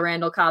Rodgers pull a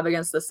Randall Cobb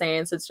against the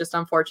Saints. It's just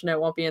unfortunate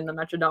it won't be in the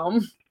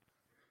Metrodome.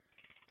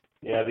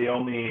 Yeah, the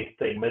only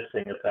thing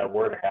missing if that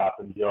were to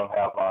happen, you don't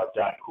have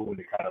John Kuhn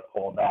to kind of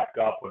pull him back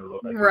up when it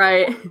looks like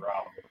right.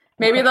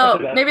 Maybe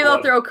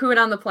they'll throw Kuhn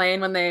on the plane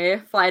when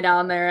they fly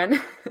down there,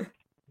 and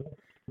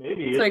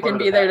maybe so he can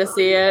be there to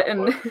see it.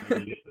 And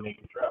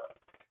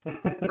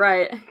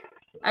right.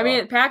 I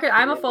mean,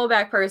 I'm a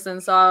fullback person,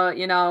 so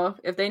you know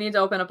if they need to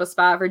open up a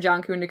spot for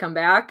John Kuhn to come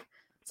back,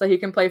 so he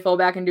can play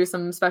fullback and do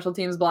some special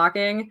teams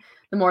blocking,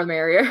 the more the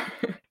merrier.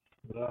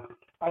 Yeah,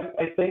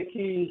 I think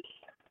he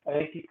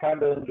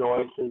kind of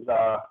enjoys his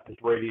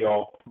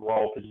radio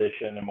role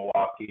position in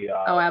Milwaukee.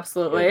 Oh,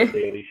 absolutely. The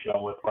Daily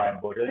Show with Brian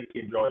Bush. I think he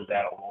enjoys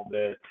that a little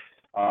bit.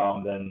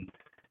 Then,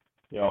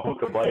 you know, who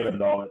could blame him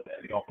though?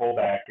 You know,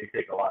 fullback they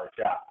take a lot of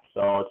shots.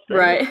 So it's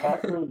right.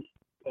 Packers,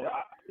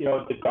 you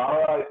know,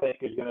 DeGara I think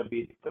is going to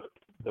be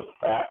the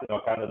fact, you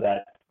know, kind of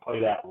that play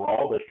that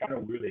role. There's kind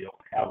of really don't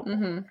have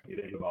when you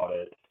think about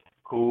it.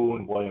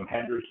 Kuhn, William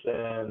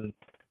Henderson.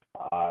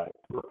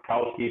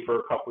 Rukowski for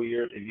a couple of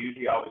years. They've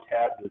usually always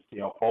had this, you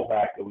know,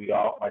 fullback that we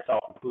all,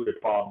 myself included,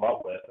 fall in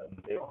love with, and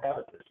they don't have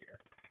it this year.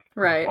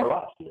 Right. Or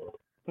last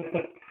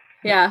year.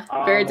 Yeah,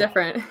 very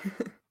different.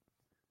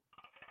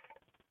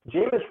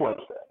 Jameis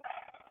Winston.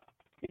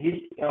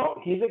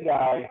 He's a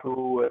guy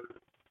who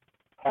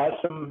has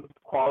some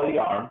quality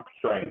arm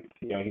strength.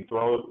 You know, he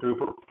threw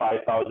for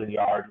 5,000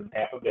 yards in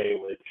Tampa Bay,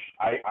 which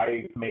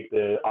I make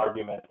the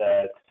argument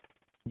that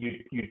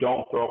you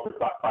don't throw for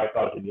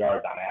 5,000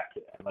 yards on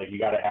accident. Like, you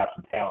got to have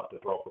some talent to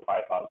throw for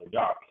 5,000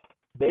 yards.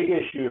 Big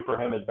issue for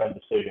him has been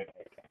decision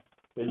making.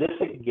 Is this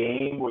a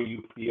game where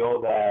you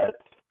feel that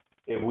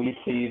if we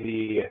see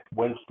the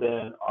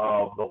Winston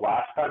of the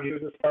last time he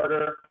was a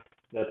starter,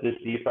 that this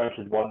defense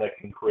is one that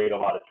can create a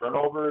lot of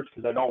turnovers?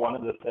 Because I know one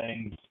of the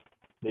things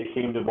they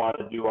seem to want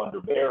to do under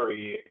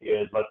Barry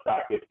is let's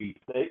not get beat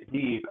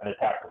deep and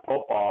attack the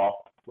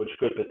football, which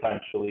could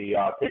potentially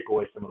take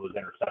away some of those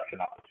interception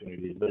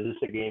opportunities. But is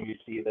this a game you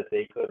see that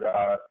they could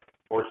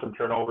force some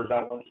turnovers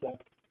on Winston?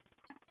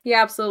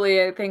 Yeah,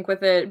 absolutely. I think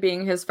with it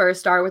being his first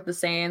start with the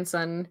Saints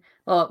and,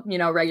 well, you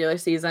know, regular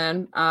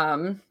season,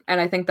 and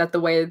I think that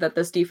the way that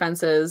this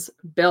defense is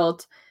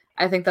built,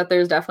 I think that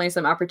there's definitely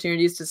some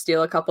opportunities to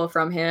steal a couple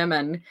from him.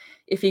 And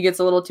if he gets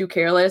a little too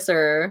careless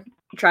or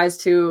tries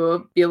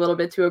to be a little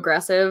bit too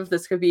aggressive,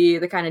 this could be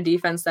the kind of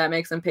defense that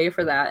makes him pay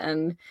for that.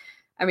 And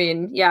I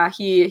mean, yeah,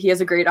 he has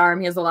a great arm.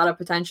 He has a lot of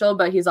potential,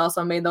 but he's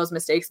also made those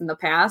mistakes in the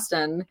past.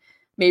 And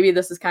maybe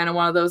this is kind of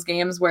one of those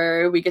games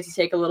where we get to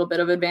take a little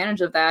bit of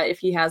advantage of that if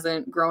he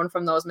hasn't grown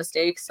from those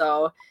mistakes.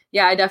 So,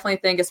 yeah, I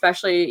definitely think,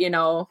 especially, you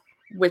know,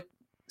 with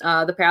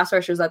the pass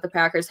rushers that the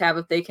Packers have,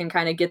 if they can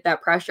kind of get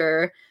that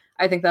pressure,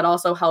 I think that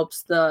also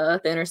helps the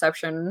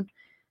interception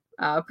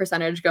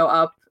percentage go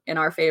up in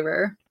our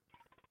favor.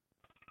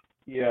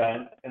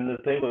 Yeah, and the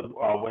thing with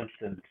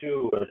Winston,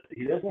 too, is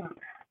he doesn't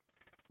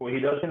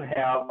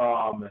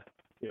have,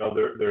 you know,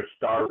 their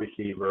star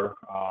receiver.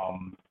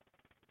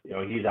 You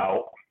know, he's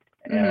out.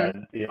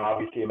 And, you know,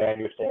 obviously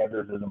Emmanuel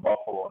Sanders is in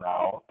Buffalo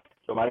now.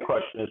 So my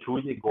question is, who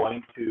is he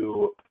going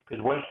to –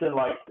 Because Winston,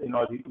 like,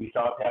 we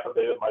saw Tampa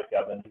Bay with Mike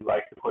Evans, he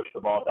likes to push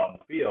the ball down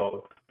the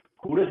field.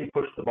 Who does he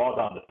push the ball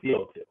down the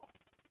field to?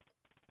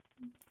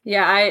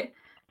 Yeah,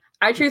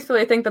 I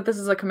truthfully think that this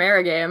is a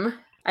Kamara game.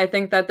 I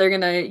think that they're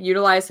going to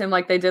utilize him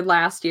like they did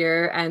last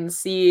year and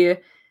see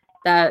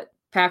that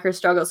Packers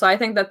struggle. So I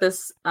think that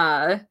this,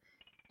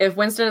 if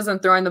Winston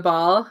isn't throwing the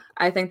ball,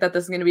 I think that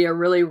this is going to be a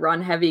really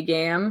run-heavy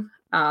game,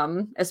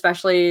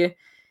 especially,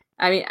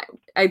 I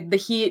mean, the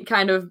heat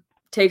kind of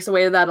takes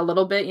away that a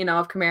little bit,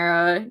 if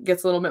Kamara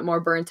gets a little bit more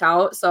burnt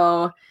out.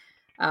 So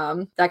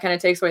that kind of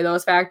takes away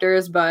those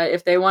factors. But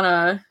if they want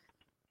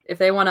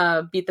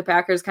to beat the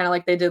Packers kind of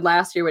like they did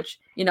last year, which,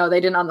 they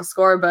didn't on the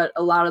score, but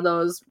a lot of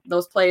those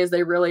plays,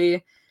 they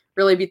really,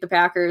 really beat the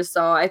Packers.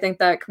 So I think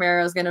that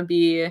Kamara is going to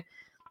be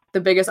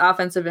the biggest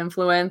offensive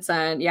influence.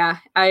 And yeah,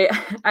 I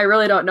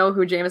really don't know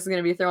who Jameis is going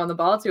to be throwing the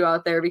ball to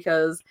out there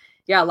because,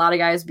 yeah, a lot of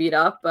guys beat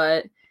up.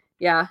 But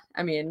yeah,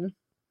 I mean,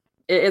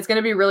 it's going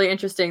to be really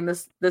interesting.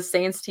 This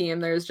Saints team,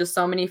 there's just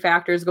so many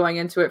factors going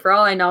into it. For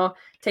all I know,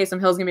 Taysom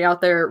Hill's going to be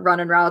out there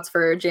running routes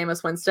for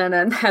Jameis Winston,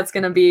 and that's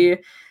going to be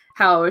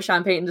how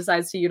Sean Payton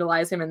decides to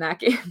utilize him in that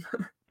game.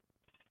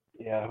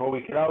 Yeah, well,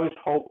 we can always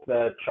hope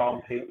that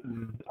Sean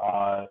Payton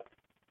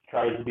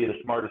tries to be the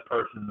smartest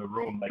person in the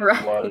room like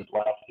he was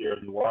last year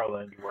in New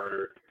Orleans,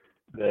 where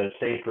the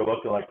Saints were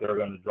looking like they were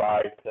going to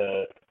drive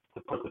to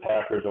put the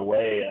Packers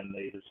away, and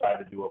they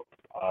decided to do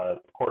a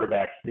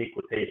quarterback sneak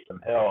with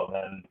Taysom Hill, and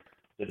then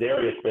the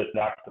Darius Smith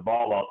knocked the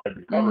ball out and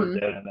recovered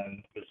it, and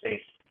then the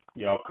Saints,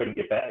 couldn't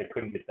get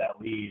that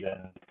lead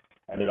and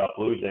ended up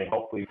losing.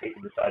 Hopefully,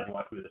 Peyton decides he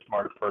wants to be the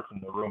smartest person in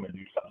the room and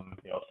do something,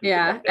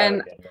 yeah, like that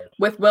and again.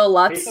 with Will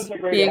Lutz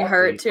being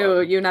hurt too,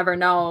 but you never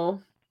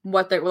know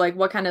what they're like,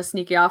 what kind of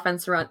sneaky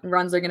offense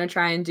runs they're going to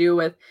try and do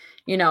with,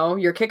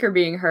 your kicker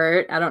being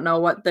hurt. I don't know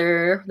what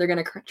they're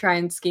going to try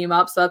and scheme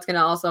up. So that's going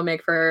to also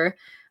make for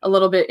a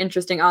little bit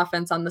interesting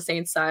offense on the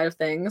Saints side of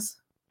things.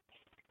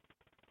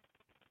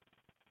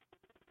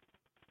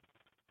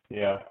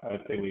 Yeah, I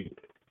think we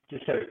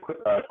just had a quick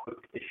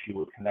issue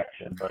with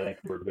connection, but I think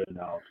we're good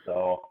now.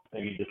 So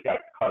maybe you just got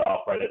cut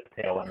off right at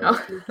the tail end of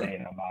what you were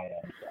saying on my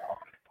end.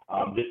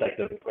 So just like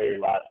the very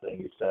last thing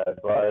you said,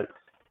 but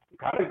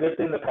kind of good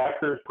thing the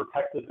Packers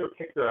protected their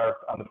kicker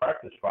on the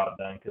practice squad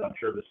then, because I'm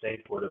sure the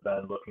Saints would have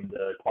been looking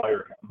to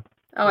acquire him.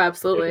 Oh,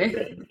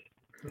 absolutely.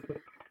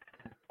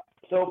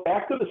 So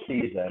back to the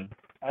season,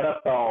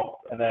 NFL,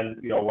 and then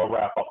we'll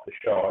wrap up the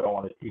show. I don't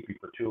want to keep you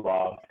for too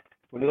long.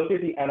 When you look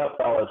at the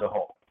NFL as a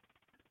whole,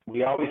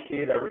 we always see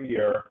it every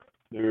year.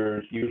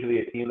 There's usually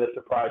a team that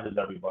surprises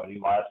everybody.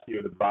 Last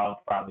year, the Browns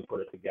finally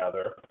put it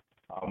together.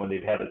 When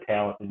they've had the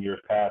talent in years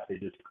past, they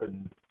just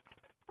couldn't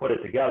put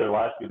it together.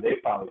 Last year,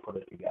 they finally put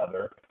it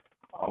together.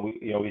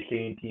 We've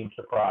seen teams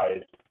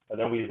surprise, and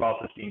then we've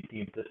also seen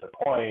teams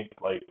disappoint.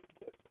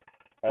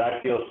 And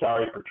I feel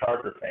sorry for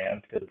Charger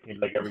fans because it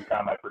seems like every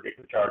time I predict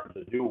the Chargers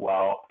to do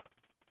well,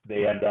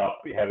 they end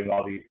up having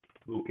all these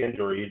fluke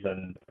injuries,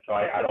 and so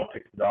I don't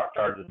pick the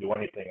Chargers to do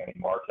anything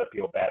anymore, except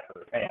feel bad for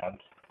the fans.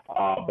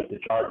 But the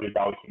Chargers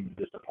always seem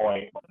to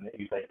disappoint.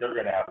 You think they're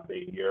going to have a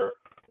big year.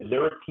 Is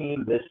there a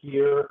team this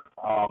year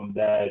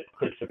that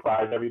could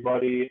surprise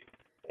everybody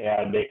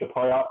and make a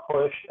playoff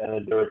push?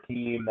 And is there a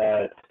team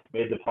that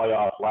made the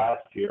playoffs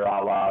last year,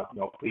 a la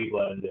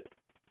Cleveland,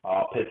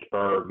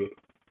 Pittsburgh,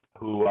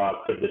 who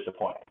could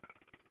disappoint?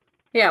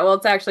 Yeah, well,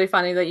 it's actually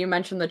funny that you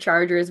mentioned the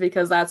Chargers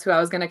because that's who I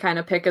was going to kind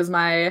of pick as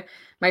my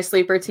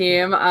sleeper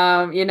team.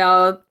 I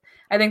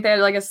think they had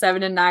like a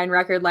 7-9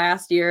 record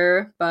last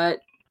year, but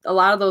a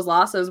lot of those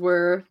losses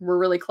were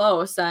really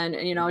close. And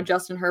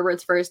Justin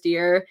Herbert's first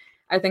year,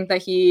 I think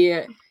that he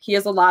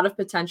has a lot of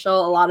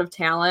potential, a lot of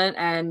talent,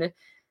 and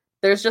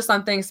there's just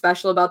something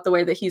special about the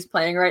way that he's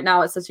playing right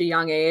now at such a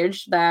young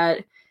age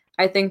that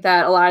I think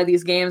that a lot of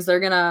these games they're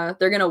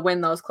gonna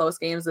win those close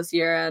games this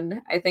year,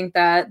 and I think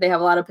that they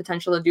have a lot of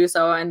potential to do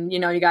so. And you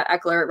got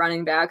Eckler at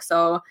running back,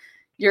 so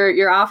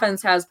your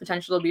offense has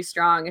potential to be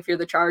strong if you're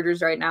the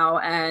Chargers right now.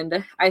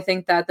 And I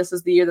think that this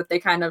is the year that they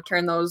kind of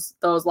turn those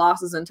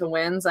losses into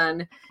wins,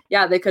 and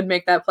yeah, they could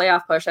make that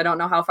playoff push. I don't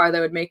know how far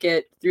they would make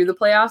it through the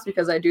playoffs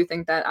because I do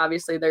think that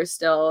obviously there's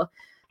still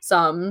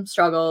some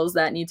struggles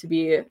that need to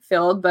be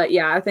filled, but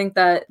yeah, I think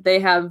that they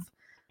have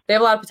a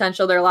lot of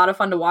potential. They're a lot of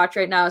fun to watch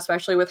right now,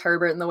 especially with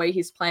Herbert and the way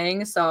he's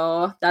playing.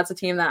 So that's a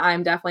team that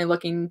I'm definitely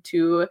looking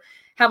to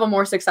have a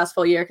more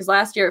successful year, because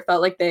last year it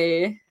felt like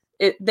they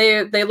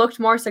looked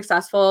more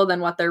successful than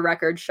what their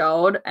record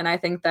showed. And I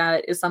think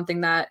that is something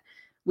that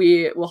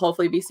we will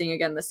hopefully be seeing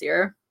again this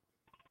year.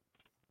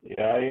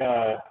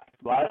 Yeah,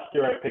 last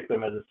year I picked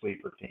them as a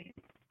sleeper team.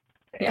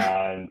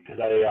 And because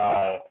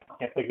I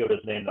can't think of his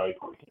name though, he's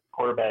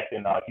quarterback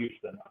in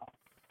Houston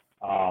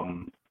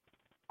now.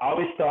 I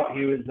always thought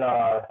he was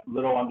a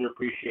little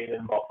underappreciated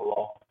in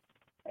Buffalo,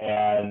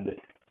 and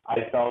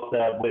I felt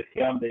that with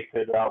him, they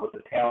could, with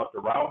the talent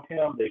around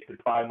him, they could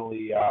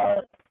finally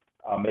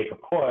make a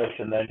push,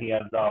 and then he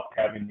ends up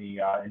having the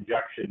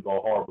injection go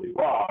horribly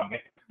wrong.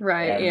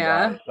 Right. And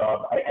Yeah.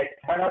 so I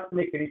try not to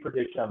make any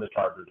prediction on the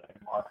Chargers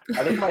anymore.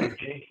 I think my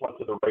jinx went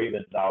to the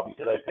Ravens now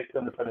because I picked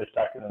them to finish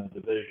second in the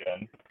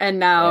division. And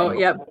now, And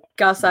yep,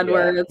 Gus yeah,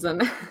 Edwards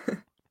and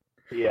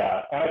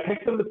yeah. And I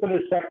picked them to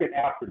finish second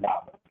after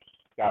Dobbins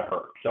got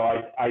hurt. So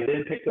I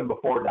did pick them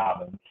before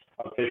Dobbins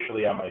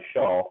officially on my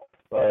show,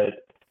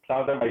 but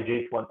sounds like my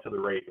jinx went to the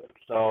Ravens.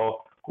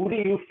 So who do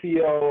you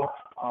feel?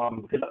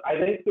 Because I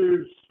think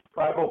there's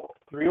probably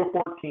 3 or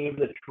 4 teams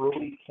that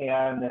truly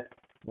can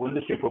win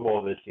the Super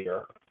Bowl this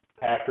year.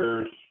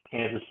 Packers,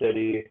 Kansas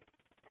City,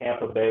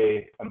 Tampa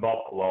Bay, and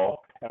Buffalo.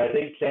 And I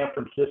think San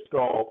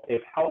Francisco,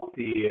 if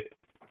healthy,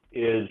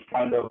 is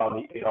kind of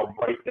on the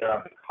right there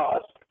on the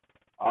cusp.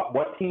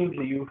 What teams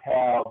do you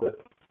have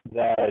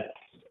that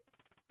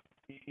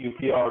you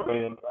feel are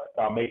going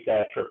to make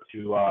that trip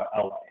to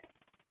LA?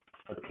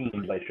 Or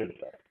teams, I should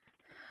say.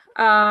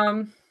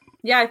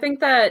 yeah, I think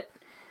that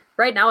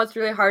right now it's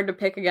really hard to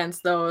pick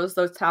against those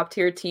top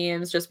tier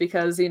teams just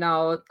because,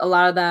 a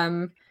lot of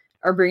them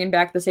are bringing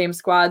back the same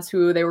squads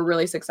who they were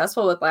really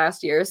successful with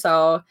last year.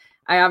 So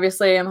I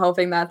obviously am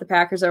hoping that the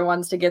Packers are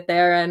ones to get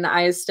there, and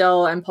I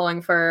still am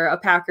pulling for a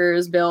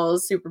Packers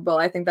Bills Super Bowl.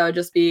 I think that would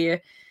just be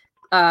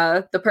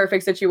the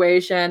perfect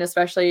situation,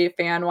 especially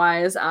fan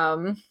wise.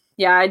 The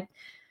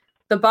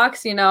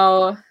Bucks,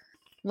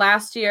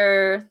 last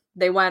year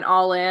they went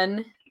all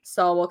in,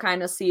 so we'll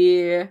kind of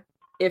see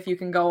if you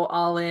can go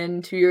all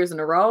in 2 years in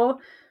a row.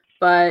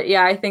 But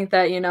yeah, I think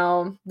that,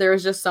 there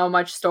was just so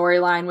much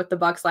storyline with the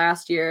Bucks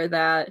last year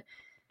that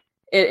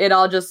it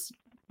all just,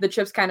 the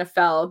chips kind of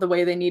fell the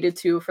way they needed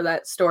to for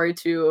that story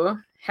to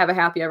have a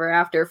happy ever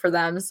after for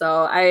them.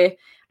 So I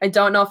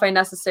don't know if I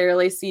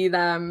necessarily see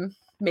them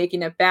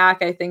making it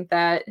back. I think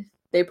that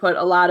they put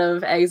a lot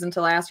of eggs into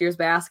last year's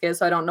basket,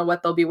 so I don't know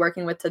what they'll be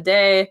working with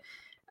today.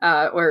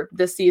 Or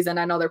this season.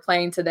 I know they're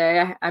playing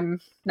today.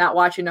 I'm not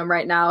watching them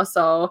right now,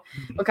 so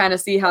we'll kind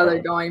of see how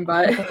they're going.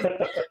 But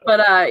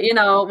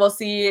we'll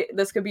see.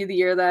 This could be the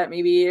year that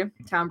maybe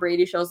Tom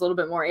Brady shows a little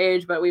bit more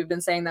age, but we've been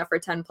saying that for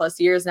 10 plus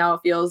years now,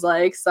 it feels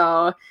like.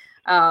 So,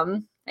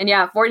 and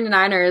yeah,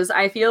 49ers,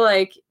 I feel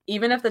like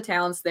even if the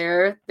talent's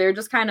there, they're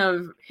just kind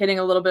of hitting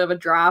a little bit of a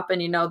drop. And,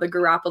 the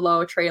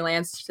Garoppolo, Trey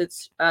Lance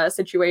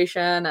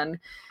situation.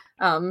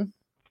 And,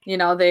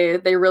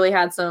 they really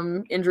had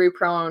some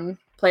injury-prone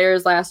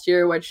players last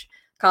year, which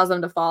caused them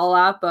to fall a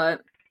lot.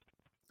 But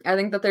I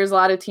think that there's a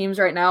lot of teams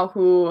right now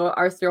who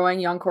are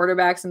throwing young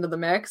quarterbacks into the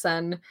mix,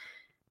 and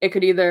it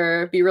could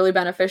either be really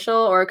beneficial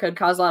or it could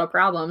cause a lot of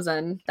problems.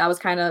 And that was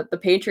kind of, the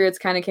Patriots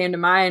kind of came to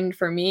mind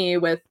for me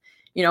with,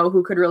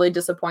 who could really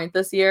disappoint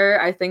this year.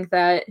 I think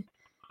that,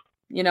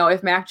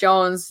 if Mac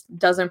Jones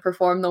doesn't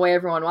perform the way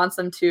everyone wants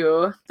them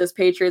to, this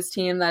Patriots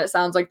team that it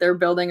sounds like they're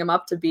building him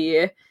up to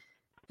be,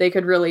 they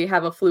could really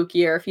have a fluke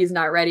year if he's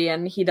not ready,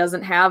 and he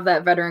doesn't have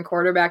that veteran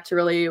quarterback to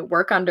really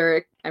work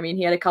under. I mean,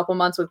 he had a couple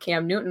months with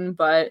Cam Newton,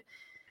 but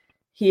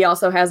he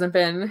also hasn't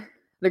been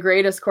the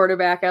greatest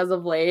quarterback as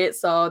of late.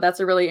 So that's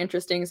a really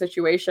interesting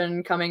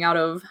situation coming out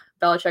of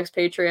Belichick's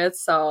Patriots.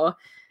 So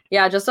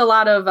yeah, just a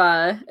lot of,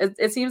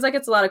 it seems like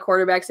it's a lot of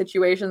quarterback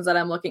situations that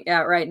I'm looking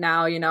at right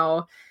now,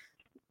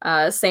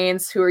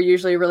 Saints, who are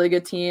usually a really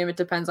good team. It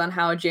depends on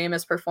how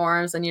Jameis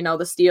performs. And, the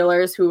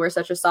Steelers, who were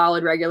such a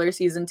solid regular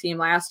season team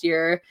last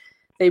year,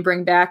 they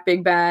bring back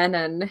Big Ben.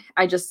 And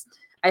I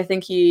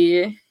think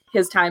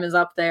his time is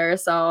up there.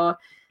 So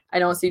I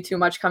don't see too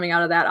much coming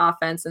out of that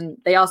offense. And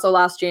they also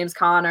lost James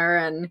Conner,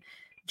 and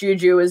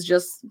Juju is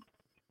just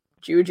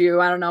Juju.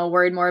 I don't know,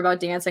 worried more about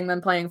dancing than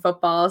playing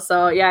football.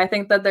 So yeah, I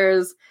think that there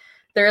is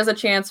a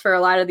chance for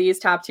a lot of these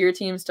top tier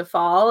teams to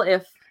fall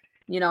if,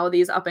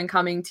 these up and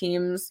coming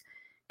teams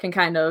can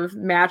kind of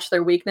match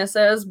their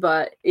weaknesses.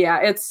 But yeah,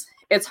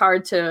 it's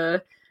hard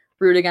to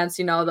root against,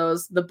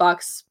 the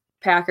Bucks,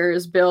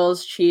 Packers,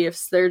 Bills,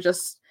 Chiefs. They're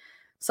just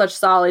such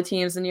solid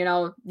teams. And, the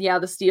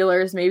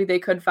Steelers, maybe they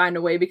could find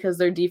a way because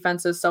their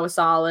defense is so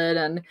solid,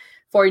 and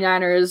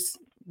 49ers,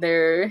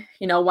 they're,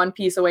 one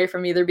piece away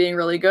from either being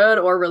really good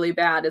or really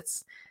bad.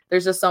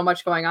 There's just so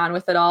much going on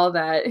with it all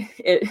that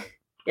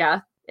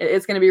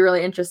it's going to be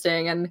really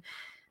interesting. And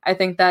I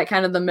think that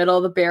kind of the middle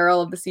of the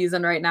barrel of the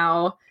season right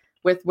now,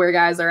 with where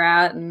guys are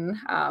at and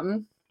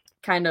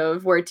kind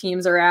of where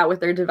teams are at with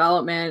their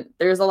development,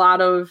 there's a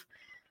lot of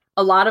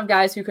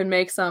guys who can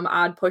make some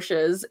odd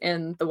pushes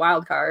in the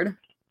wild card.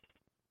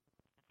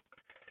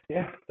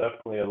 Yeah,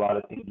 definitely a lot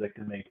of teams that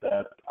can make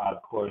that odd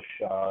push.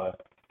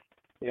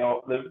 They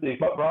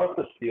brought up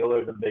the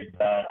Steelers and Big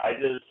Ben.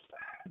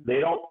 They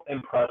don't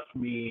impress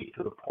me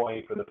to the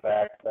point for the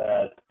fact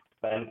that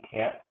Ben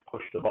can't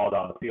push the ball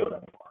down the field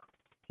anymore.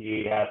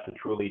 He has to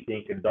truly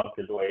think and dunk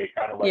his way,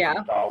 kind of like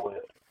we saw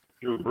with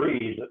Drew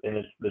Brees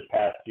in this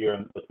past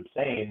year with the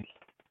Saints.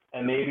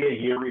 And maybe a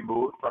year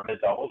removed from his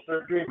elbow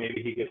surgery,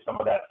 maybe he gets some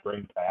of that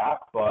strength back,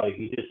 but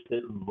he just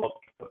didn't look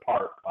the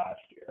part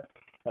last year.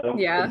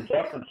 In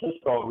San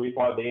Francisco, the reason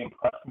why they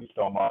impressed me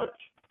so much,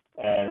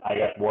 and I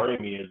guess worry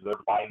me, is their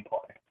line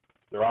play.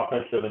 Their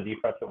offensive and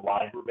defensive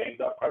lines were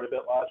banged up quite a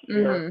bit last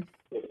year.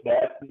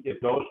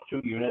 If those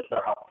two units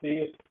are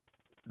healthy,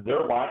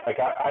 their line,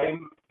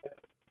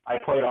 I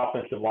played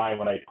offensive line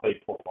when I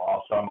played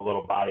football, so I'm a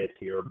little biased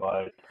here,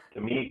 but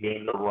to me,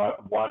 games are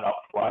won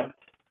up front,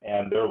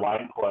 and their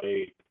line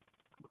play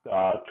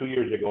 2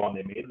 years ago when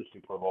they made the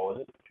Super Bowl.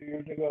 Is it 2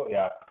 years ago?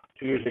 Yeah,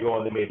 2 years ago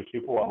when they made the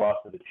Super Bowl and lost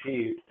to the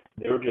Chiefs,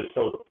 they were just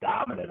so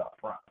dominant up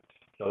front.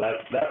 So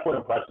that's what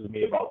impresses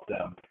me about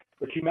them.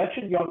 But you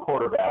mentioned young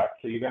quarterbacks,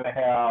 so you're going to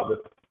have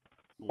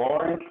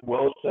Lawrence,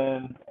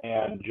 Wilson,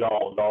 and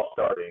Jones all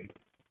starting.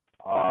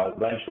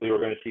 Eventually, we're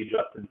going to see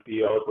Justin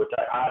Fields, which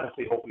I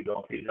honestly hope we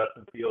don't see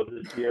Justin Fields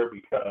this year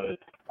because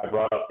I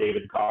brought up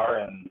David Carr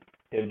and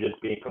him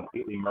just being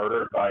completely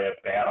murdered by a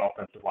bad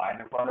offensive line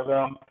in front of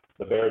him.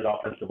 The Bears'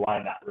 offensive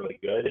line not really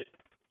good,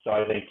 so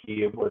I think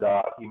he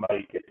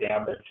might get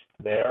damaged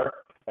there.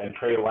 And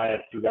Trey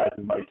Lance, two guys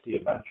we might see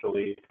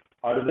eventually.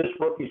 Out of this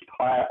rookie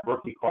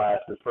class,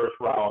 the first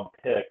round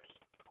picks,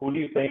 who do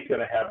you think is going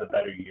to have the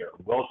better year?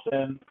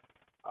 Wilson,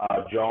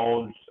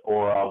 Jones,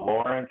 or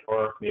Lawrence,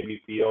 or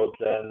maybe Fields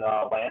and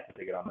Lance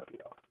to get on the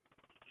field?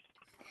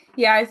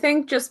 Yeah, I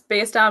think just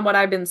based on what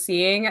I've been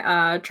seeing,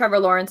 Trevor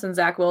Lawrence and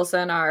Zach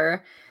Wilson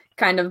are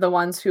kind of the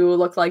ones who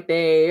look like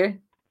they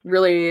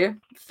really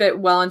fit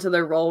well into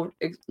their role,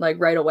 like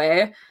right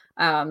away.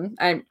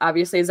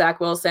 Obviously Zach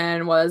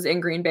Wilson was in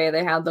Green Bay.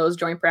 They had those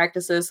joint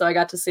practices, so I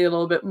got to see a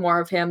little bit more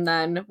of him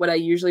than what I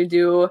usually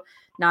do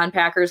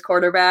non-Packers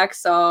quarterback.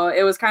 So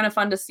it was kind of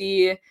fun to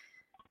see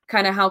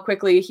kind of how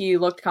quickly he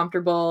looked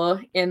comfortable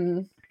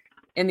in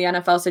the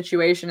NFL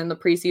situation in the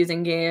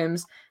preseason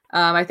games.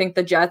 I think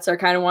the Jets are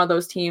kind of one of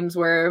those teams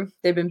where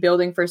they've been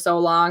building for so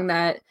long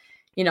that,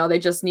 you know, they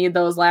just need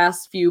those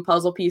last few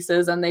puzzle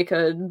pieces and they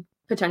could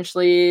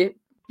potentially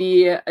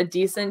be a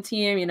decent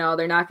team. You know,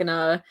 they're not going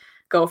to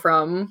go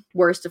from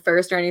worst to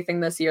first or anything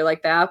this year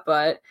like that,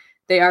 but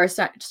they are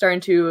starting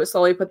to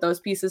slowly put those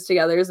pieces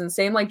together. And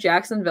same like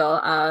Jacksonville.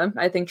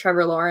 I think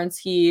Trevor Lawrence,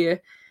 he's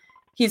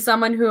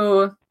someone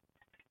who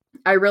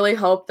I really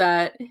hope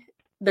that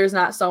there's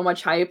not so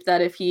much hype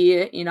that if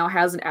he, you know,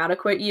 has an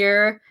adequate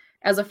year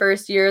as a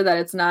first year, that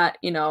it's not,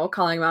 you know,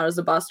 calling him out as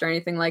a bust or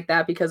anything like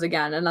that. Because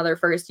again, another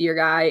first year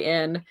guy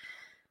in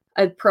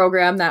a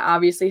program that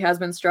obviously has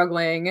been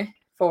struggling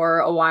for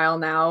a while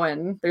now,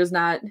 and there's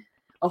not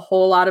a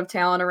whole lot of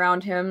talent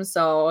around him.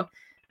 So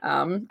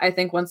I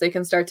think once they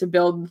can start to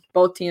build,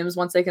 both teams,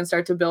 once they can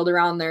start to build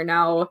around their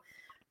now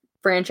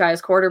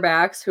franchise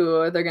quarterbacks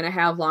who they're going to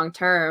have long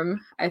term,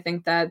 I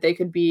think that they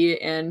could be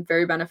in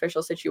very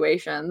beneficial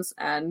situations.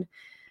 And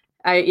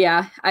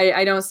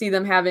I don't see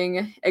them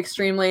having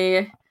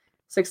extremely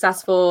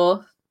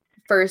successful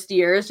first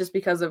years just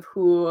because of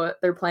who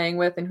they're playing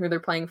with and who they're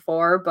playing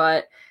for.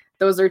 But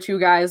those are two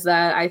guys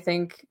that I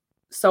think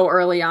so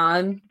early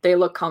on, they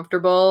look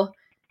comfortable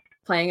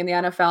playing in the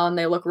NFL and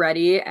they look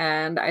ready.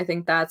 And I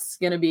think that's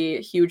going to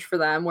be huge for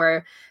them,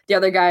 where the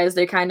other guys,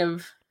 they kind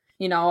of,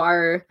 you know,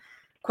 are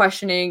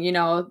questioning, you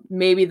know,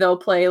 maybe they'll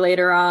play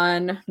later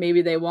on,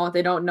 maybe they won't.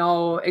 They don't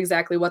know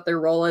exactly what their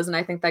role is. And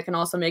I think that can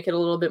also make it a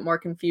little bit more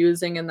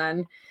confusing. And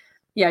then,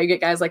 yeah, you get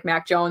guys like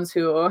Mac Jones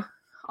who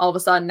all of a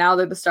sudden now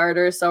they're the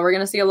starters. So we're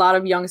going to see a lot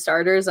of young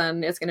starters,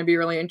 and it's going to be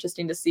really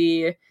interesting to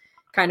see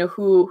kind of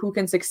who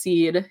can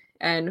succeed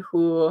and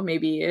who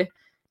maybe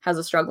has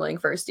a struggling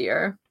first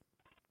year.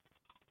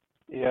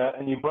 Yeah,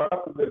 and you brought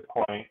up a good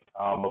point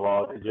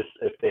about just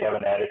if they have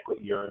an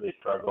adequate year, they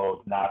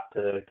struggle, not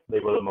to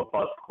label them a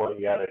bust quite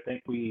yet. I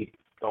think we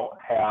don't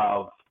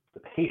have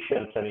the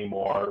patience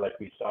anymore like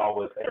we saw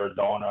with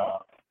Arizona,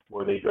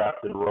 where they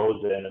drafted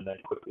Rosen and then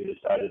quickly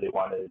decided they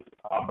wanted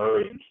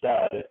Murray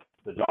instead.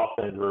 The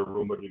Dolphins were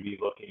rumored to be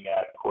looking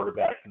at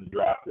quarterbacks in the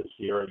draft this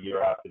year, a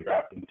year after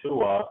drafting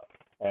Tua,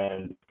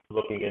 and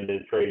looking into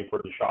trading for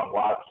Deshaun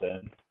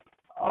Watson.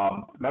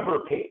 Remember,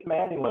 Peyton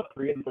Manning went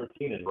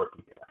 3-13 his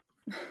rookie year.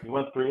 He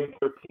went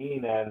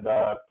 3-13 and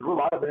threw a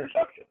lot of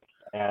interceptions.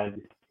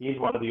 And he's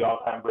one of the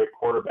all-time great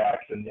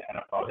quarterbacks in the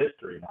NFL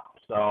history now.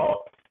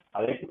 So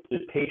I think the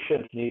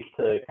patience needs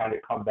to kind of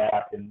come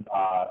back in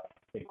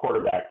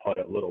quarterback play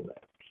a little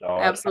bit. So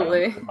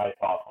absolutely, that's kind of my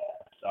thoughts on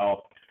it.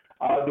 So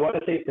I do want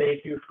to say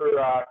thank you for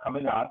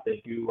coming on.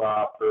 Thank you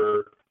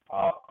for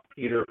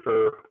Peter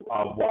for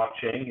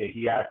watching.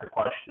 He asked a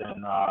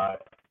question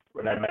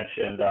when I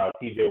mentioned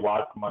T.J.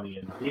 Watt's money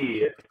in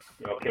Z.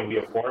 You know, can we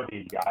afford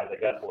these guys? I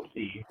guess we'll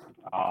see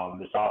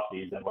this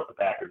offseason what the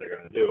Packers are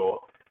going to do.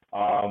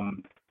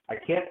 I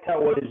can't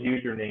tell what his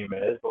username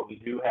is, but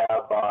we do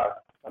have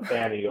a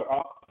fan here.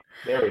 Oh,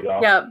 there we go.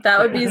 Yeah, that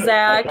would be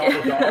Zach. I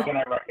saw the dog and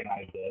I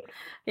recognized it.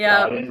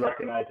 Yeah. So I didn't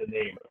recognize the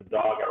name, but the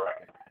dog I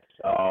recognized.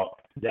 So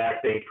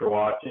Zach, thanks for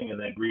watching, and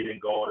then Greed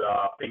and Gold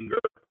Finger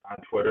on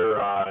Twitter,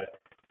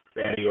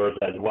 fan of yours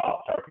as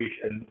well. So I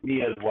appreciate, and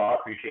me as well.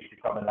 Appreciate you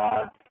coming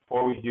on.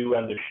 Before we do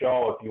end the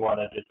show, if you want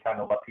to just kind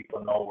of let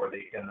people know where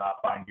they can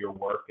find your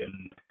work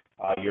and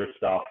your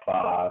stuff,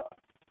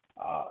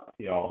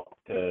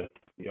 to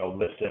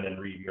listen and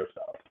read your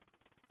stuff.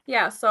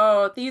 Yeah,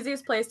 so the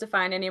easiest place to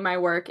find any of my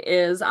work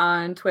is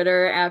on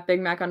Twitter at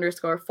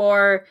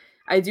BigMac_4.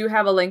 I do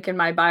have a link in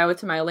my bio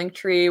to my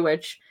Linktree,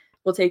 which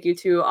will take you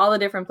to all the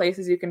different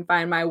places you can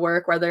find my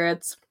work, whether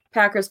it's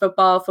Packers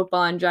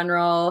football in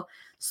general,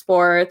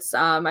 sports.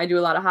 I do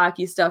a lot of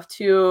hockey stuff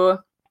too.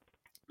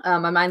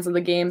 My mind's on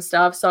the game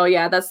stuff. So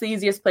yeah, that's the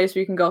easiest place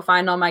where you can go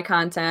find all my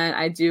content.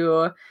 I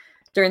do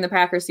during the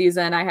Packer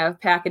season. I have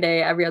Pack a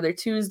Day every other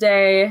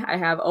Tuesday. I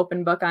have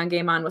Open Book on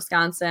Game On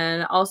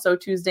Wisconsin, also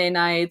Tuesday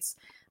nights.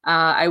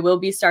 I will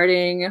be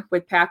starting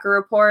with Packer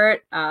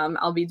Report.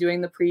 I'll be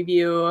doing the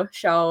preview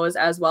shows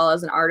as well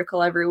as an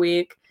article every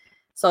week.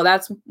 So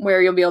that's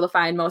where you'll be able to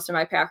find most of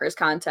my Packers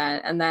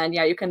content. And then,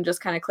 yeah, you can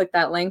just kind of click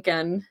that link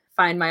and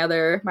find my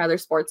other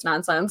sports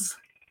nonsense.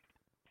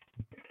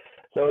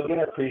 So again,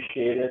 I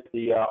appreciate it.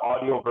 The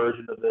audio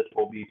version of this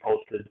will be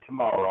posted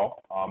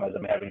tomorrow, as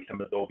I'm having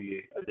some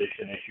Adobe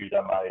Edition issues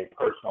on my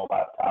personal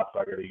laptop, so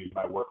I got to use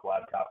my work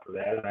laptop for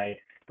that, and I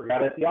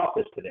forgot it at the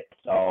office today.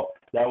 So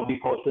that will be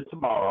posted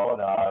tomorrow,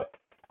 and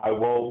I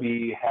will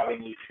be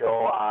having a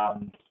show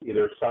on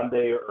either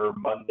Sunday or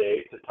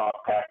Monday to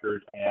talk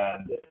Packers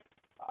and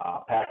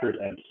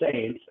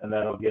Saints, and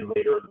then again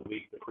later in the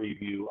week to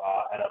preview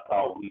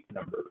NFL Week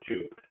number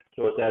 2.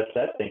 So with that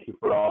said, thank you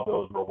for all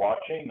those who are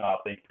watching.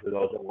 Thank you for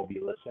those that will be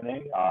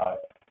listening.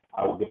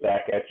 I will get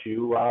back at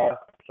you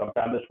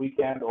sometime this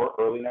weekend or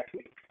early next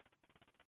week.